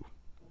have to do.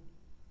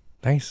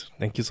 Nice.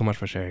 Thank you so much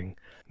for sharing.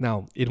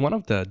 Now, in one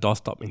of the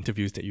doorstop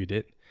interviews that you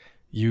did,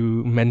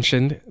 You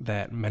mentioned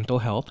that mental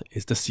health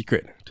is the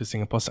secret to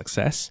Singapore's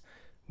success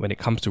when it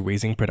comes to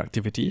raising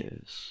productivity.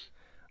 Yes.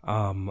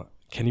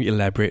 Can you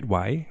elaborate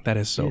why that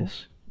is so?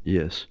 Yes.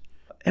 Yes.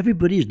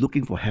 Everybody is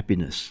looking for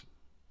happiness.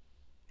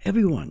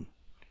 Everyone.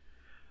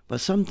 But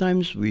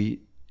sometimes we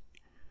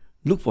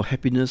look for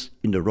happiness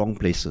in the wrong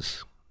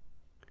places.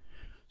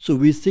 So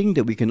we think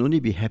that we can only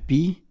be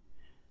happy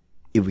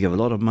if we have a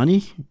lot of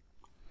money.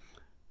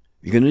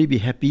 We can only be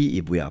happy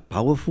if we are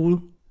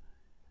powerful,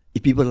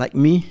 if people like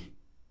me.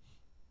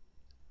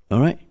 All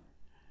right?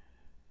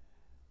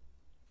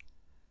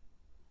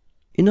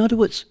 In other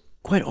words,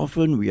 quite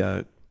often we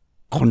are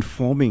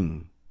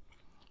conforming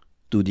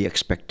to the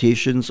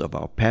expectations of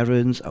our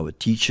parents, our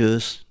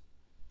teachers,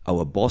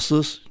 our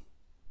bosses,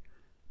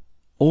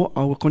 or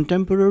our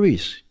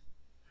contemporaries.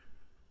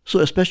 So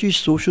especially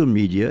social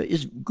media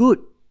is good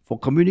for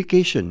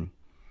communication.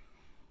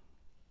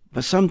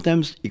 But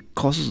sometimes it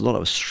causes a lot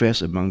of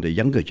stress among the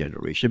younger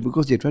generation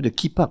because they're trying to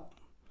keep up.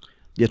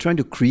 They're trying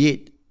to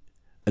create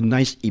a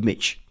nice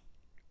image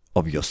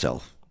of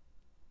yourself.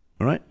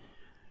 All right?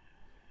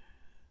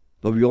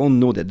 But we all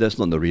know that that's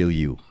not the real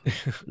you.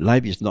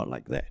 Life is not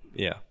like that.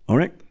 Yeah. All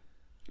right?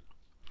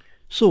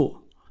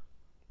 So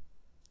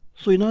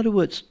in other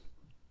words,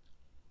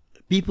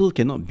 people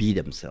cannot be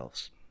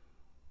themselves.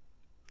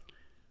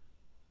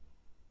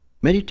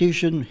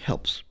 Meditation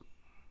helps.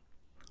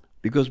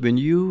 Because when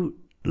you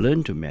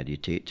learn to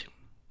meditate,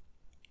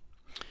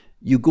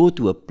 you go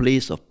to a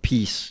place of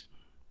peace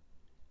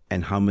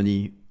and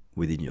harmony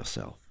within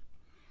yourself.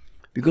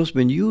 Because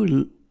when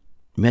you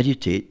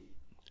meditate,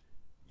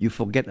 you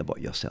forget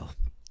about yourself.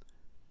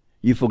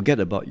 You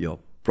forget about your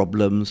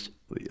problems,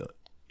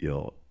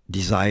 your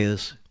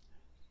desires.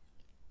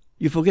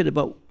 You forget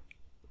about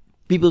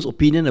people's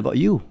opinion about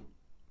you,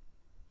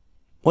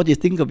 what they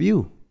think of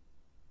you.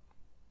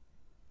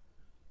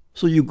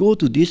 So you go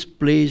to this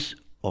place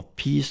of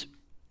peace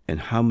and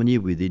harmony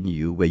within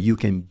you where you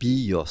can be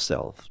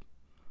yourself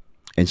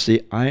and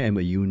say, I am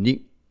a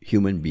unique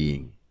human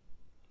being.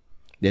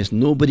 There's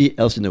nobody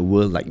else in the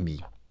world like me.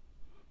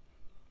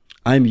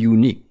 I'm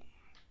unique.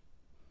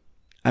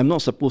 I'm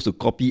not supposed to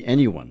copy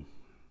anyone.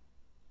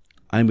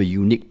 I'm a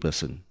unique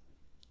person.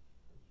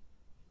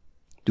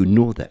 To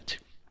know that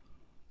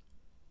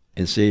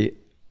and say,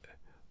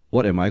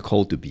 what am I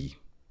called to be?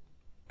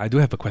 I do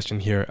have a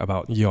question here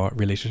about your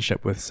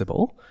relationship with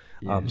Sybil.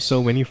 Yes. So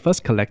when you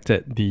first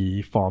collected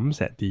the forms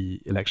at the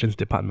elections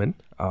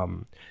department,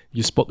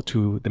 you spoke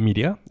to the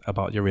media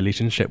about your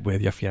relationship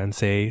with your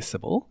fiancée,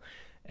 Sybil.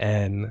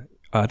 And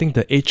I think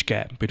the age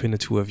gap between the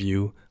two of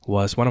you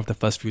was one of the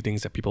first few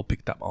things that people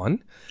picked up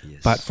on.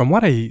 Yes. But from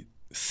what I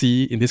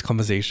see in this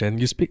conversation,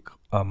 you speak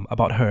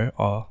about her,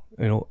 or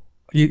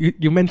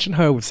you mention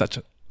her with such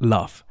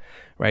love,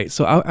 right?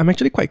 So I'm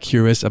actually quite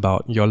curious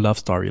about your love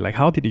story. Like,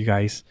 how did you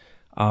guys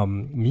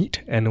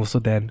meet, and also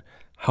then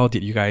how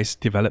did you guys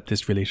develop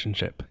this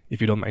relationship,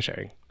 if you don't mind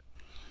sharing?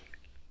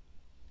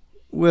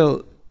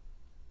 Well,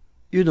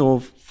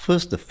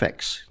 first the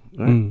facts,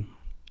 right?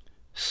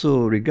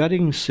 So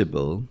regarding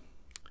Sybil,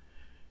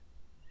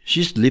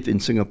 she's lived in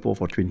Singapore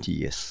for 20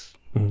 years.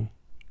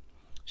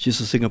 She's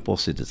a Singapore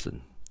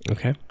citizen.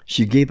 Okay.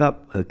 She gave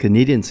up her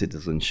Canadian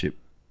citizenship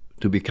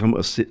to become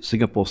a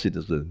Singapore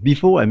citizen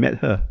before I met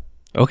her.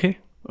 Okay.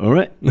 All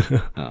right?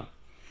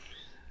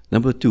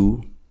 Number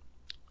two,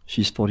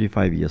 she's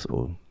 45 years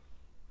old.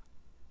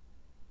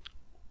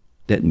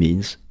 That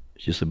means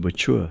she's a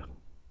mature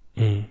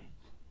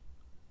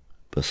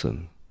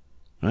person,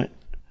 right?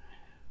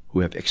 Who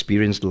have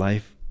experienced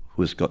life,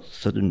 who has got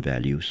certain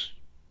values,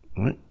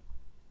 right?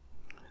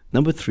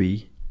 Number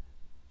three,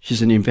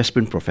 she's an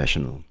investment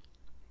professional,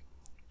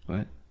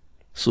 right?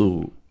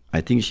 So I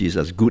think she's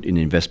as good in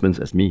investments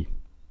as me.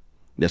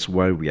 That's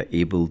why we are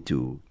able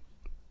to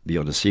be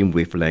on the same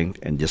wavelength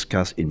and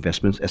discuss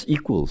investments as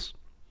equals.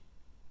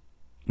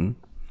 And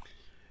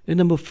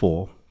number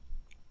four,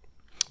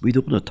 we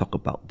don't want to talk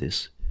about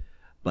this,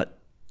 but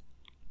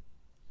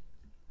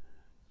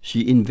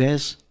she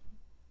invests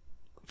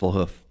for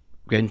her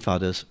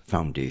grandfather's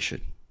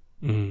foundation.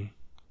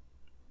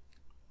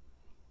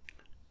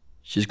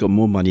 She's got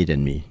more money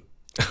than me.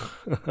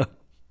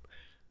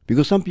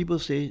 Because some people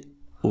say,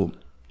 oh,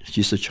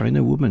 she's a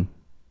China woman.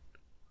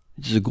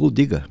 She's a gold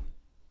digger.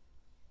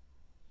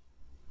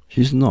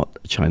 She's not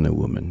a China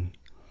woman.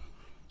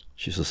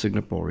 She's a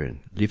Singaporean,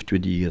 lived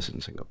 20 years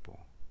in Singapore.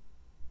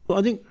 So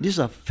I think these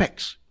are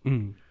facts.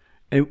 And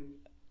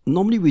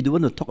normally we don't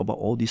want to talk about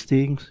all these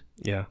things.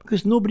 Yeah.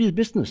 Because nobody's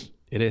business.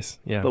 It is.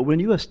 Yeah. But when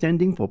you are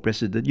standing for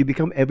president, you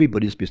become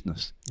everybody's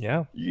business.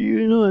 Yeah.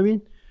 You know what I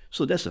mean?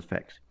 So that's a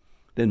fact.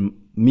 Then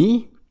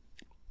me,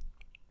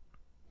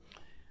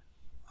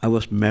 I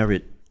was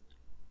married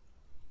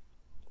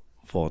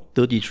for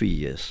 33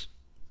 years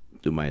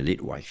to my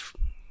late wife.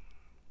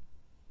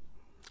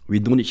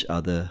 We've known each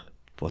other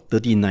for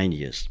 39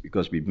 years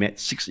because we met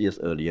 6 years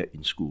earlier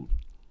in school.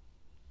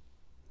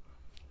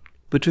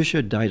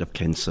 Patricia died of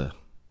cancer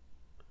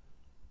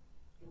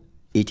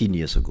 18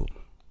 years ago.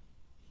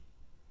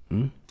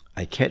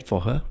 I cared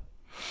for her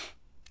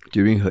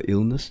during her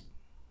illness.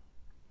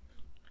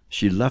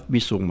 she loved me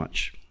so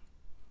much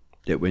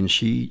that when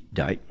she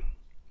died,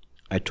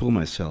 I told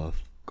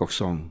myself, Kok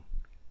Song,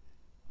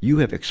 you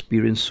have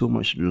experienced so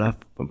much love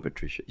from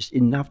Patricia. It's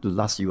enough to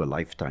last you a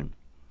lifetime.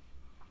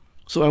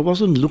 So I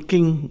wasn't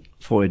looking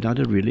for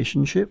another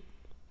relationship.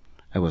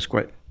 I was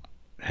quite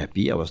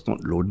happy. I was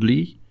not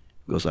lonely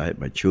because I had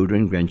my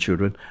children,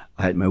 grandchildren.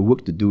 I had my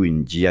work to do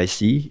in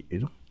GIC, you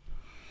know.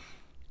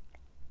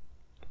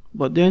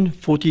 But then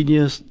 14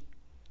 years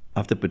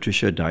after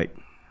Patricia died,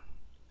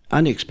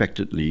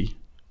 unexpectedly,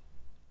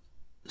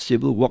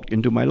 Sybil walked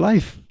into my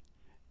life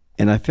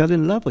and I fell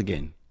in love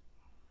again.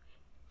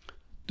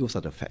 Those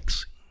are the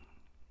facts.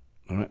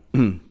 All right.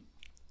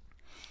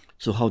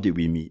 So how did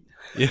we meet?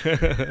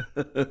 Yeah.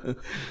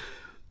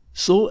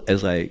 So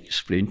as I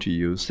explained to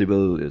you,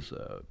 Sybil is,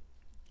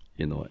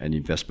 an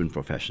investment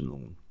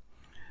professional,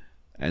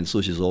 and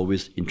so she's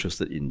always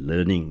interested in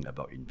learning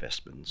about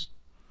investments.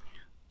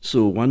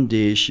 So one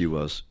day she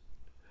was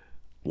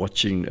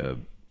watching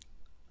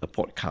a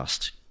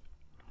podcast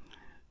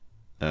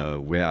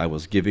where I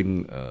was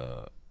taking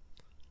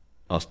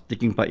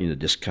part in a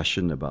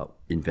discussion about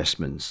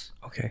investments.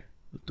 Okay.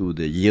 To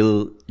the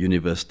Yale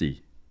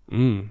University,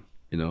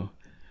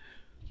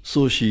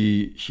 So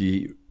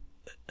she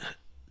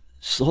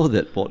saw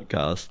that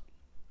podcast,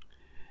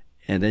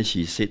 and then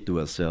she said to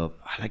herself,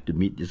 "I'd like to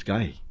meet this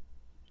guy.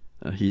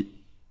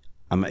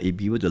 I might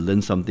be able to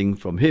learn something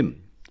from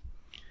him."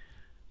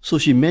 So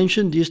she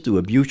mentioned this to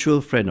a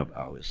mutual friend of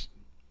ours.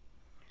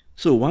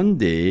 So one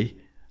day,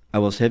 I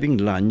was having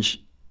lunch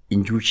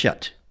in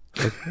Juchat,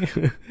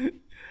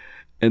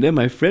 and then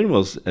my friend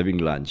was having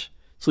lunch.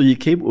 So he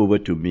came over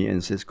to me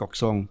and says, "Kok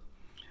Song,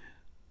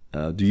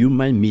 do you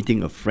mind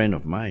meeting a friend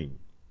of mine?"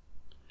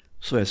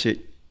 So I said,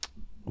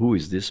 "Who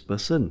is this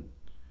person?"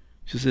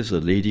 She says, "A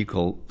lady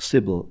called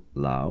Sybil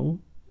Lau,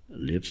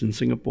 lives in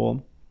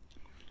Singapore.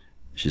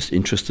 She's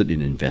interested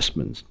in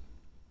investments."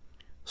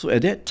 So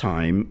at that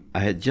time, I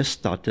had just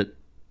started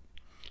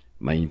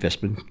my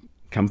investment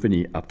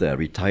company after I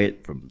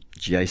retired from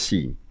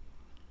GIC.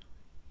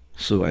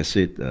 So I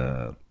said,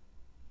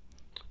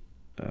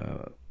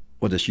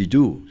 "What does she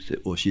do?" She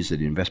said, "Oh, she's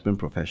an investment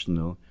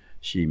professional.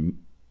 She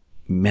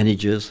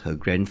manages her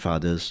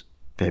grandfather's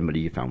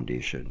family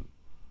foundation."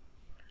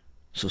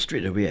 So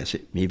straight away I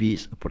said, maybe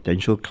it's a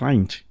potential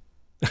client.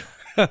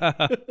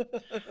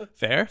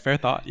 Fair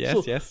thought.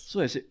 Yes.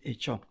 So I said, "Hey,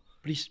 Chong,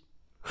 please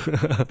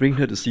bring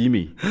her to see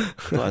me."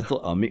 So I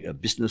thought I'll make a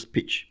business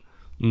pitch.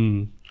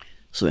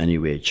 So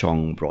anyway,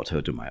 Chong brought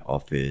her to my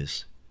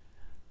office.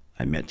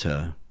 I met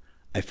her.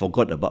 I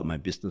forgot about my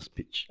business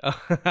pitch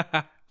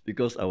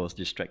because I was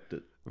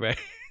distracted. Right.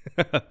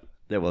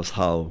 That was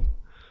how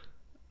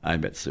I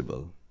met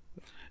Sybil.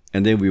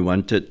 And then we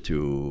wanted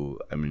to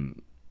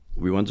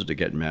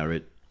get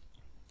married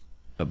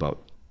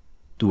about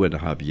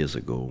 2.5 years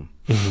ago.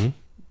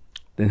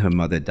 Then her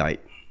mother died.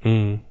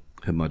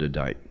 Her mother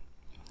died.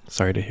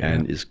 Sorry to hear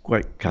And that. it's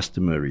quite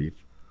customary,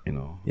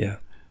 Yeah.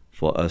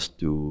 for us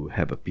to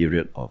have a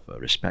period of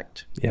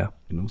respect. Yeah.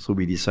 So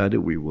we decided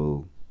we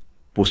will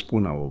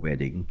postpone our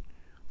wedding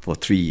for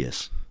 3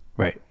 years.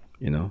 Right.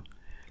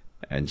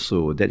 And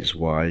so that is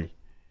why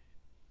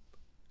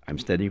I'm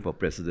standing for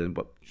president,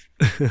 but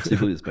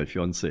Sybil is my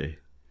fiancée.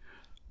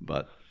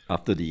 But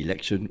after the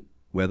election,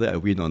 whether I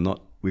win or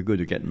not, we're going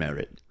to get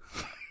married.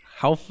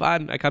 How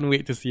fun. I can't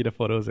wait to see the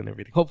photos and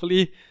everything.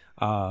 Hopefully,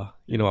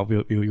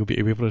 you'll be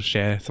able to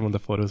share some of the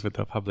photos with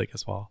the public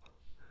as well.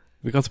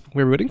 Because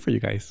we're rooting for you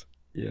guys.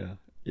 Yeah.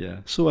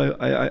 So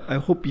I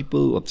hope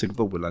people of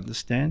Singapore will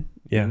understand.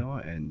 Yeah.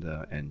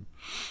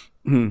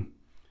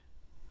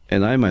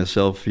 And I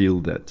myself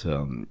feel that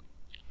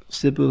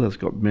Sybil has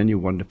got many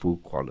wonderful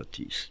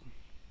qualities.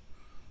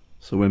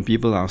 So when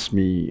people ask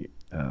me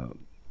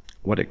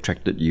what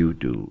attracted you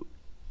to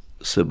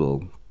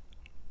Sybil,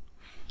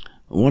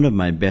 one of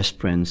my best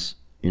friends,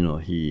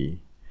 he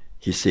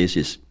says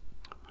is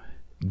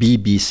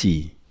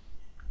BBC,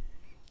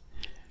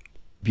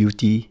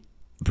 beauty,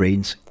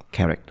 brains,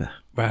 character.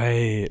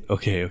 Right.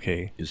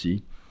 Okay. You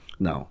see?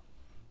 Now,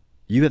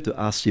 you have to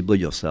ask Sybil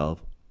yourself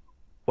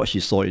what she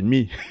saw in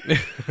me.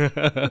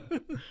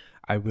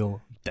 I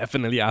will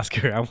definitely ask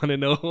her. I want to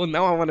know.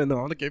 Now I want to know.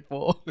 I want to get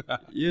full.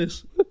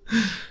 Yes.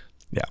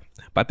 Yeah.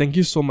 But thank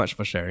you so much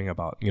for sharing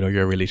about,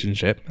 your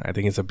relationship. I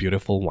think it's a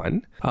beautiful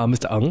one.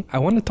 Mr. Ng, I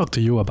want to talk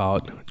to you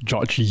about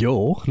George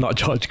Yew, not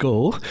George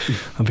Goh,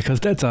 because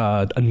that's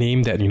a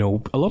name that,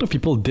 a lot of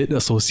people did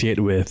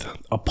associate with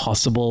a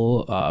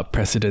possible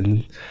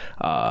president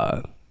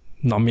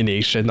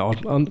nomination or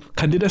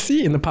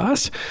candidacy in the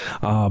past.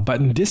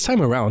 But this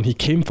time around, he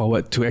came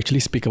forward to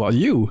actually speak about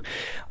you.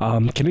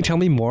 Can you tell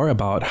me more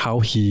about how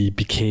he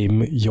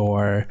became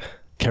your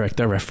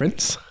character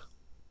reference?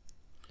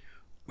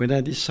 When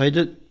I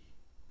decided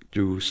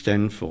to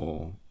stand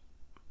for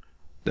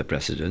the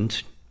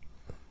president,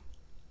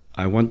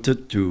 I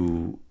wanted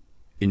to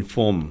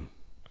inform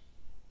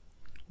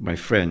my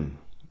friend,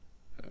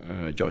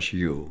 George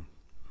Yew.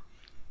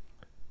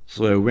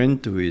 So I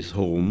went to his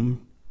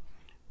home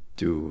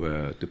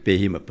to pay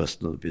him a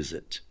personal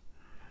visit.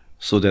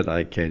 so that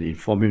I can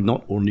inform him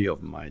not only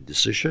of my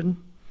decision,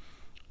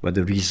 but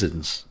the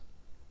reasons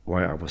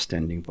why I was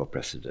standing for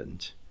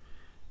president.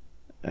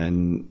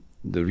 And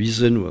the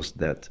reason was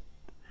that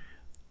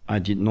I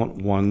did not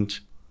want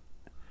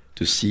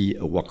to see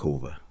a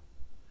walkover.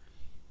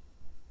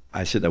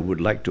 I said I would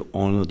like to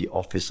honor the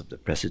office of the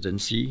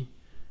presidency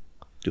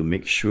to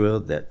make sure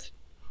that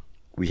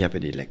we have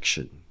an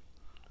election,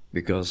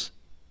 because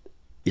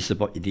it's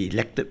about the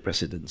elected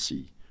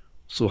presidency.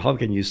 So how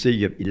can you say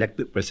you have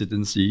elected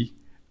presidency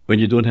when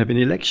you don't have an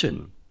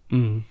election?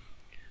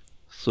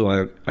 So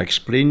I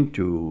explained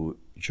to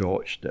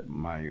George that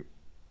my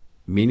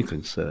main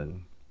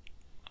concern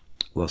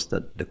was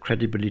that the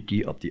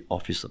credibility of the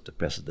office of the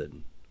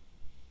president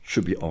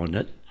should be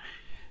honored,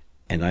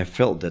 and I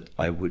felt that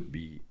I would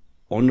be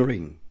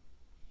honoring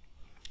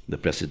the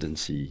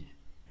presidency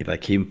if I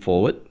came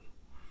forward,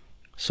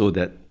 so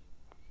that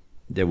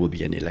there will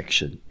be an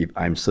election if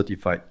I'm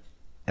certified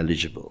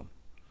eligible.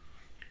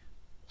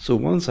 So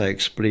once I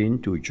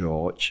explained to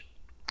George,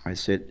 I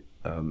said,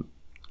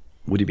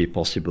 would it be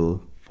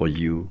possible for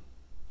you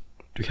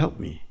to help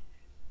me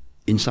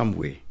in some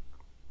way?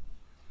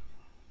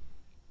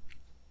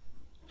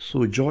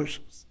 So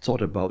George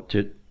thought about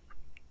it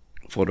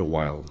for a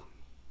while.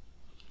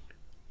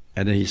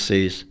 And then he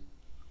says,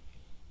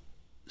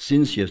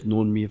 since he has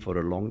known me for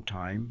a long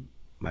time,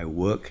 my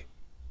work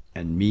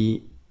and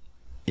me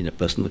in a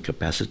personal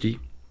capacity,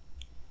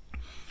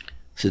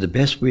 so the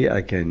best way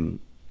I can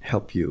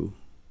help you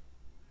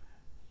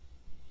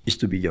is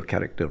to be your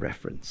character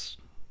reference.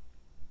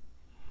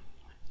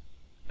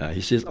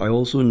 He says, I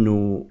also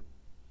know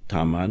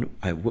Tharman.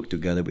 I worked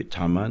together with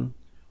Tharman.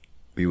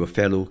 We were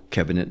fellow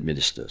cabinet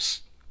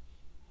ministers.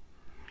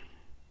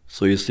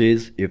 So he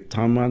says, if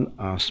Tharman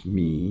asks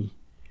me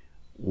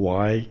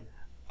why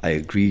I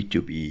agree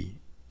to be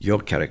your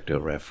character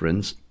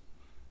reference,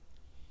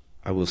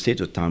 I will say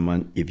to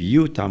Tharman, if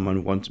you,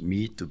 Tharman, want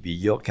me to be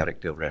your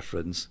character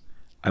reference,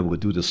 I will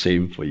do the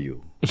same for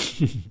you.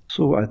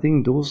 So I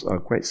think those are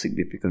quite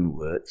significant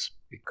words,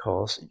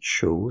 because it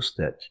shows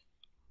that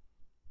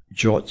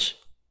George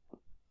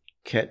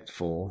cared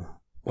for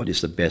what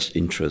is the best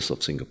interest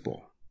of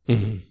Singapore.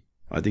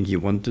 I think he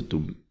wanted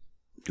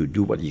to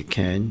do what he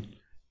can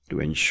to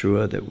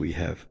ensure that we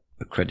have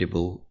a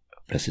credible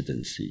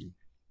presidency.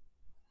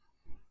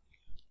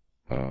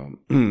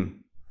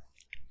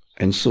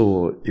 And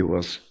so it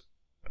was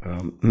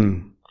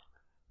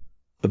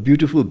a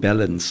beautiful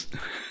balance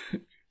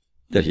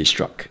that he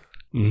struck.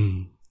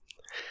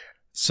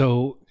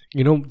 So,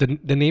 you know,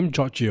 the name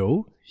George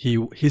Yew,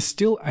 he's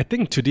still, I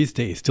think to this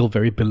day, still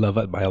very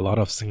beloved by a lot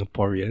of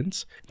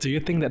Singaporeans. Do you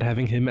think that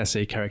having him as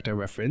a character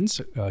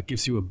reference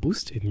gives you a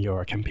boost in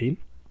your campaign?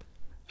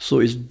 So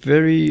it's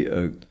very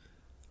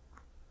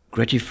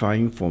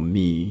gratifying for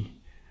me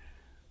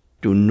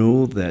to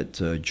know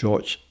that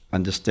George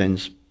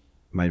understands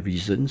my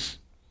reasons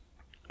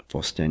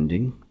for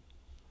standing.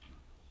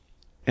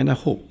 And I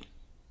hope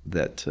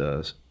that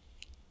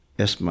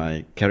as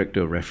my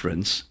character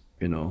reference,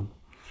 it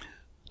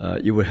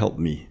will help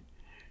me,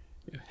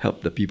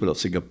 help the people of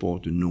Singapore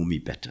to know me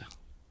better.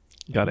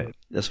 Got it.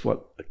 That's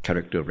what a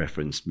character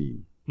reference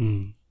means.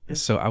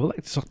 So I would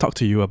like to talk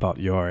to you about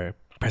your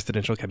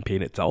presidential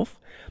campaign itself.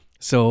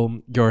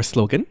 So your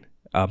slogan,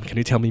 can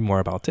you tell me more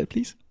about it,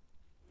 please?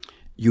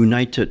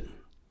 United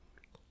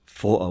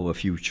for our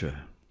future.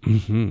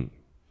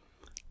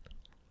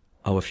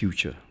 Our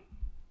future.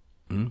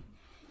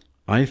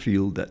 I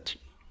feel that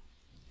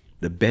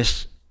the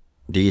best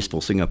days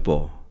for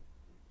Singapore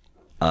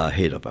are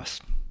ahead of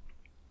us.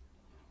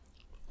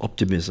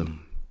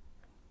 Optimism.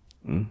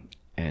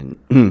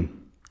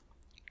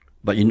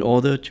 But in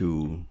order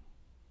to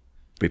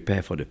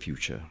prepare for the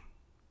future,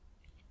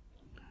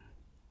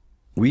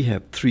 we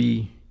have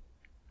three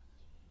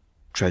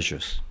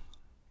treasures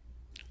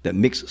that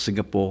makes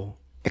Singapore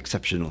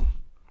exceptional.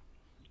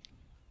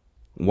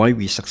 Why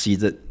we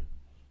succeeded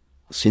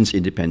since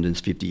independence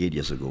 58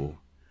 years ago,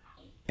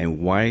 and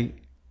why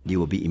they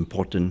will be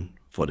important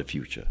for the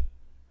future.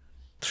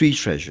 Three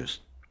treasures.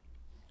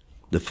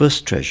 The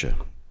first treasure,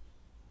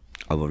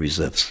 our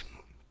reserves.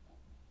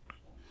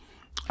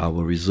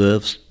 Our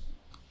reserves,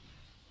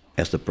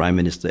 as the Prime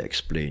Minister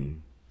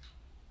explained,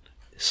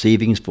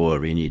 savings for a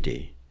rainy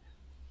day.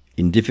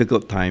 In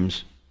difficult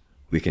times,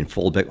 we can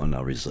fall back on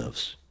our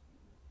reserves.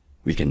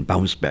 We can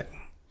bounce back.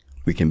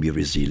 We can be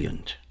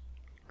resilient.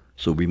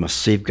 So we must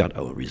safeguard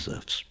our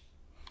reserves.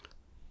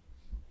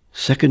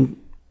 Second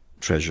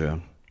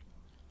treasure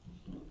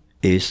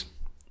is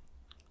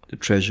the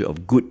treasure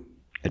of good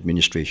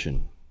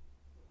administration.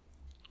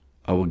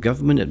 Our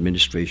government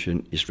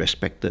administration is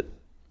respected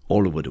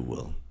all over the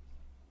world,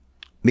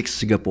 makes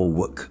Singapore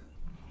work.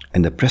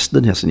 And the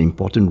President has an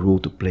important role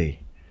to play,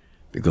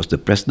 because the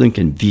President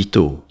can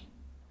veto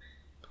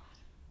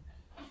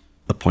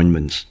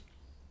appointments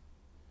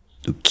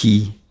to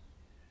key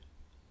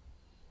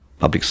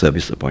public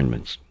service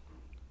appointments.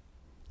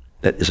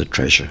 That is a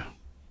treasure.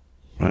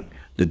 Right?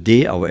 The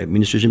day our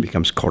administration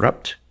becomes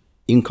corrupt,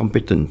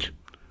 incompetent,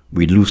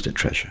 we lose the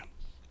treasure.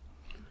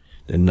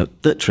 Then the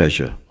third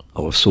treasure,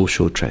 our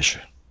social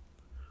treasure.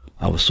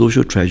 Our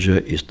social treasure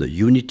is the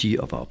unity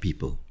of our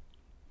people.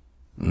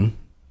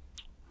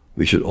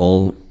 We should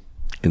all,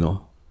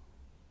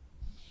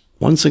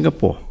 one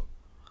Singapore,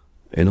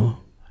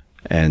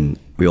 and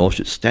we all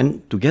should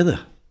stand together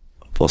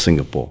for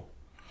Singapore.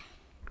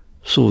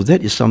 So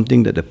that is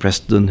something that the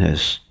President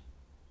has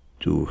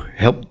to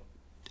help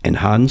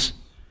enhance,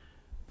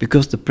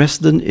 because the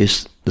President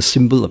is the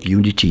symbol of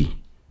unity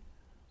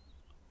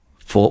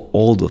for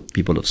all the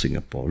people of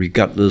Singapore,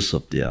 regardless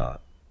of their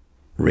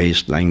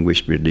race,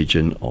 language,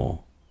 religion, or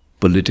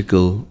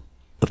political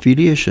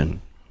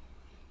affiliation.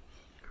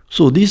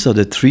 So these are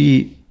the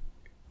three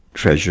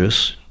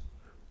treasures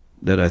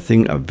that I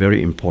think are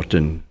very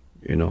important,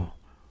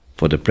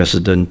 for the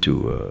President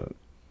to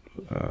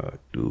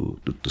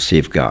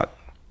safeguard.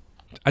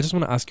 I just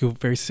want to ask you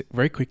very,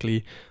 very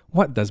quickly,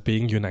 what does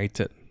being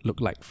united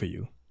look like for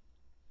you?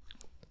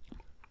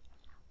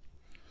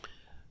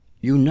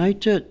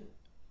 United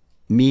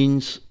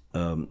means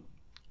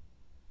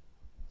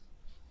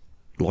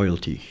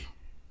loyalty.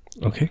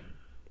 Okay.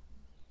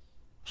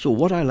 So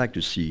what I like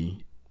to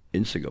see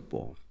in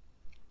Singapore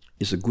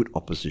is a good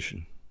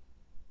opposition.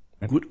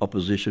 A good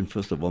opposition,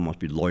 first of all, must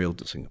be loyal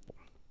to Singapore.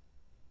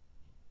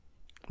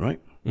 Right?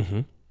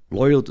 Mm-hmm.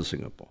 Loyal to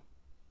Singapore.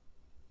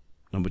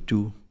 Number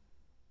two,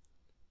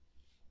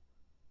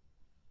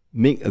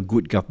 make a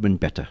good government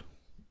better.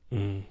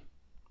 Mm.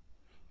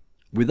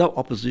 Without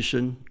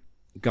opposition,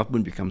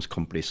 government becomes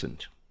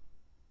complacent.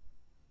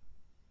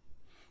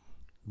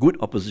 Good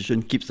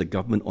opposition keeps the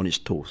government on its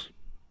toes.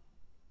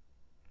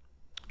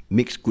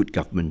 Makes good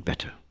government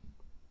better.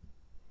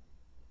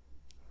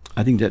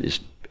 I think that is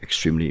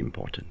extremely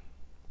important.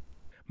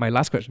 My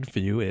last question for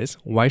you is,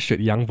 why should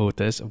young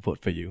voters vote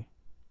for you?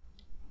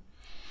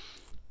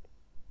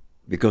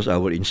 Because I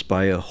will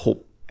inspire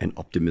hope and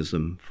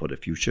optimism for the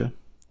future.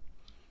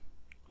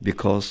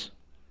 Because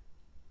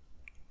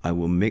I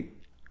will make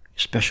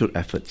special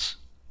efforts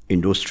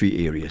in those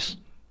three areas: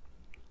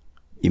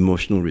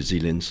 emotional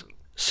resilience,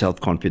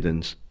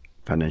 self-confidence,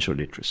 financial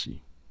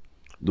literacy.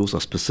 Those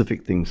are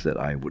specific things that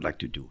I would like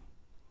to do.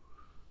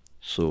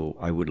 So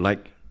I would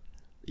like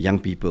young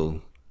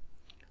people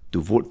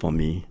to vote for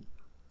me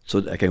so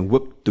that I can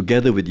work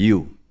together with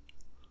you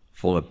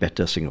for a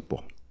better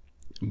Singapore.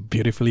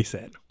 Beautifully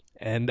said.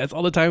 And that's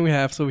all the time we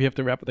have, so we have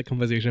to wrap up the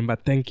conversation.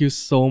 But thank you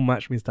so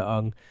much, Mr.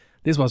 Ng.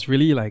 This was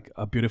really like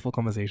a beautiful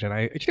conversation.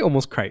 I actually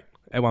almost cried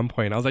at one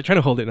point. I was like trying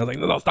to hold it, and I was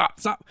like, no,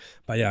 stop.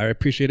 But yeah, I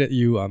appreciated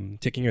you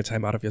taking your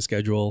time out of your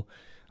schedule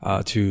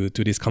to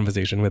do this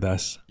conversation with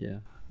us. Yeah,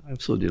 I'm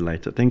so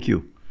delighted. Thank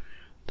you.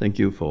 Thank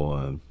you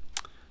for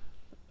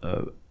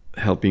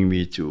helping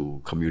me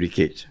to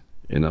communicate,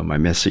 my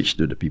message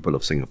to the people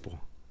of Singapore.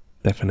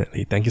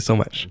 Definitely. Thank you so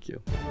much. Thank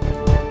you.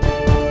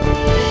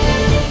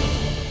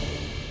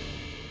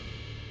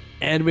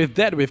 And with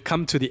that, we've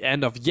come to the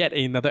end of yet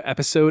another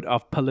episode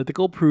of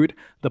Political Prude,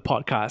 the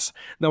podcast.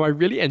 Now, I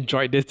really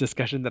enjoyed this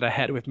discussion that I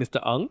had with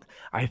Mr. Ng.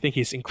 I think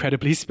he's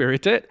incredibly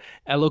spirited,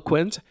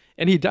 eloquent,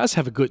 and he does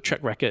have a good track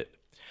record.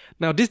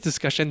 Now, this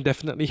discussion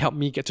definitely helped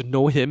me get to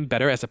know him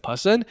better as a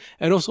person,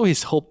 and also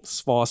his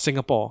hopes for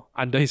Singapore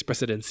under his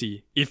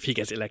presidency, if he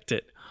gets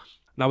elected.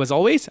 Now, as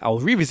always, I'll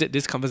revisit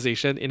this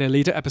conversation in a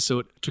later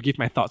episode to give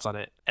my thoughts on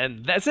it.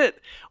 And that's it!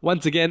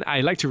 Once again,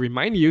 I'd like to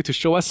remind you to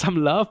show us some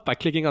love by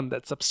clicking on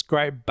that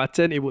subscribe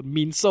button. It would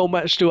mean so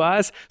much to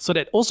us, so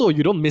that also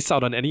you don't miss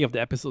out on any of the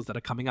episodes that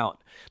are coming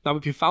out. Now,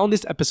 if you found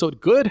this episode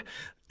good,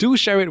 do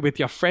share it with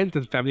your friends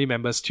and family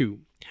members too.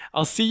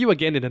 I'll see you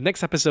again in the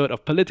next episode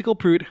of Political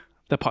Prude,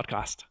 the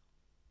podcast.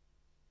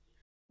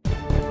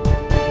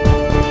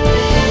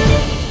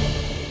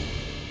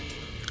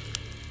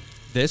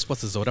 This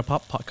was the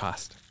Zodapop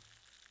podcast.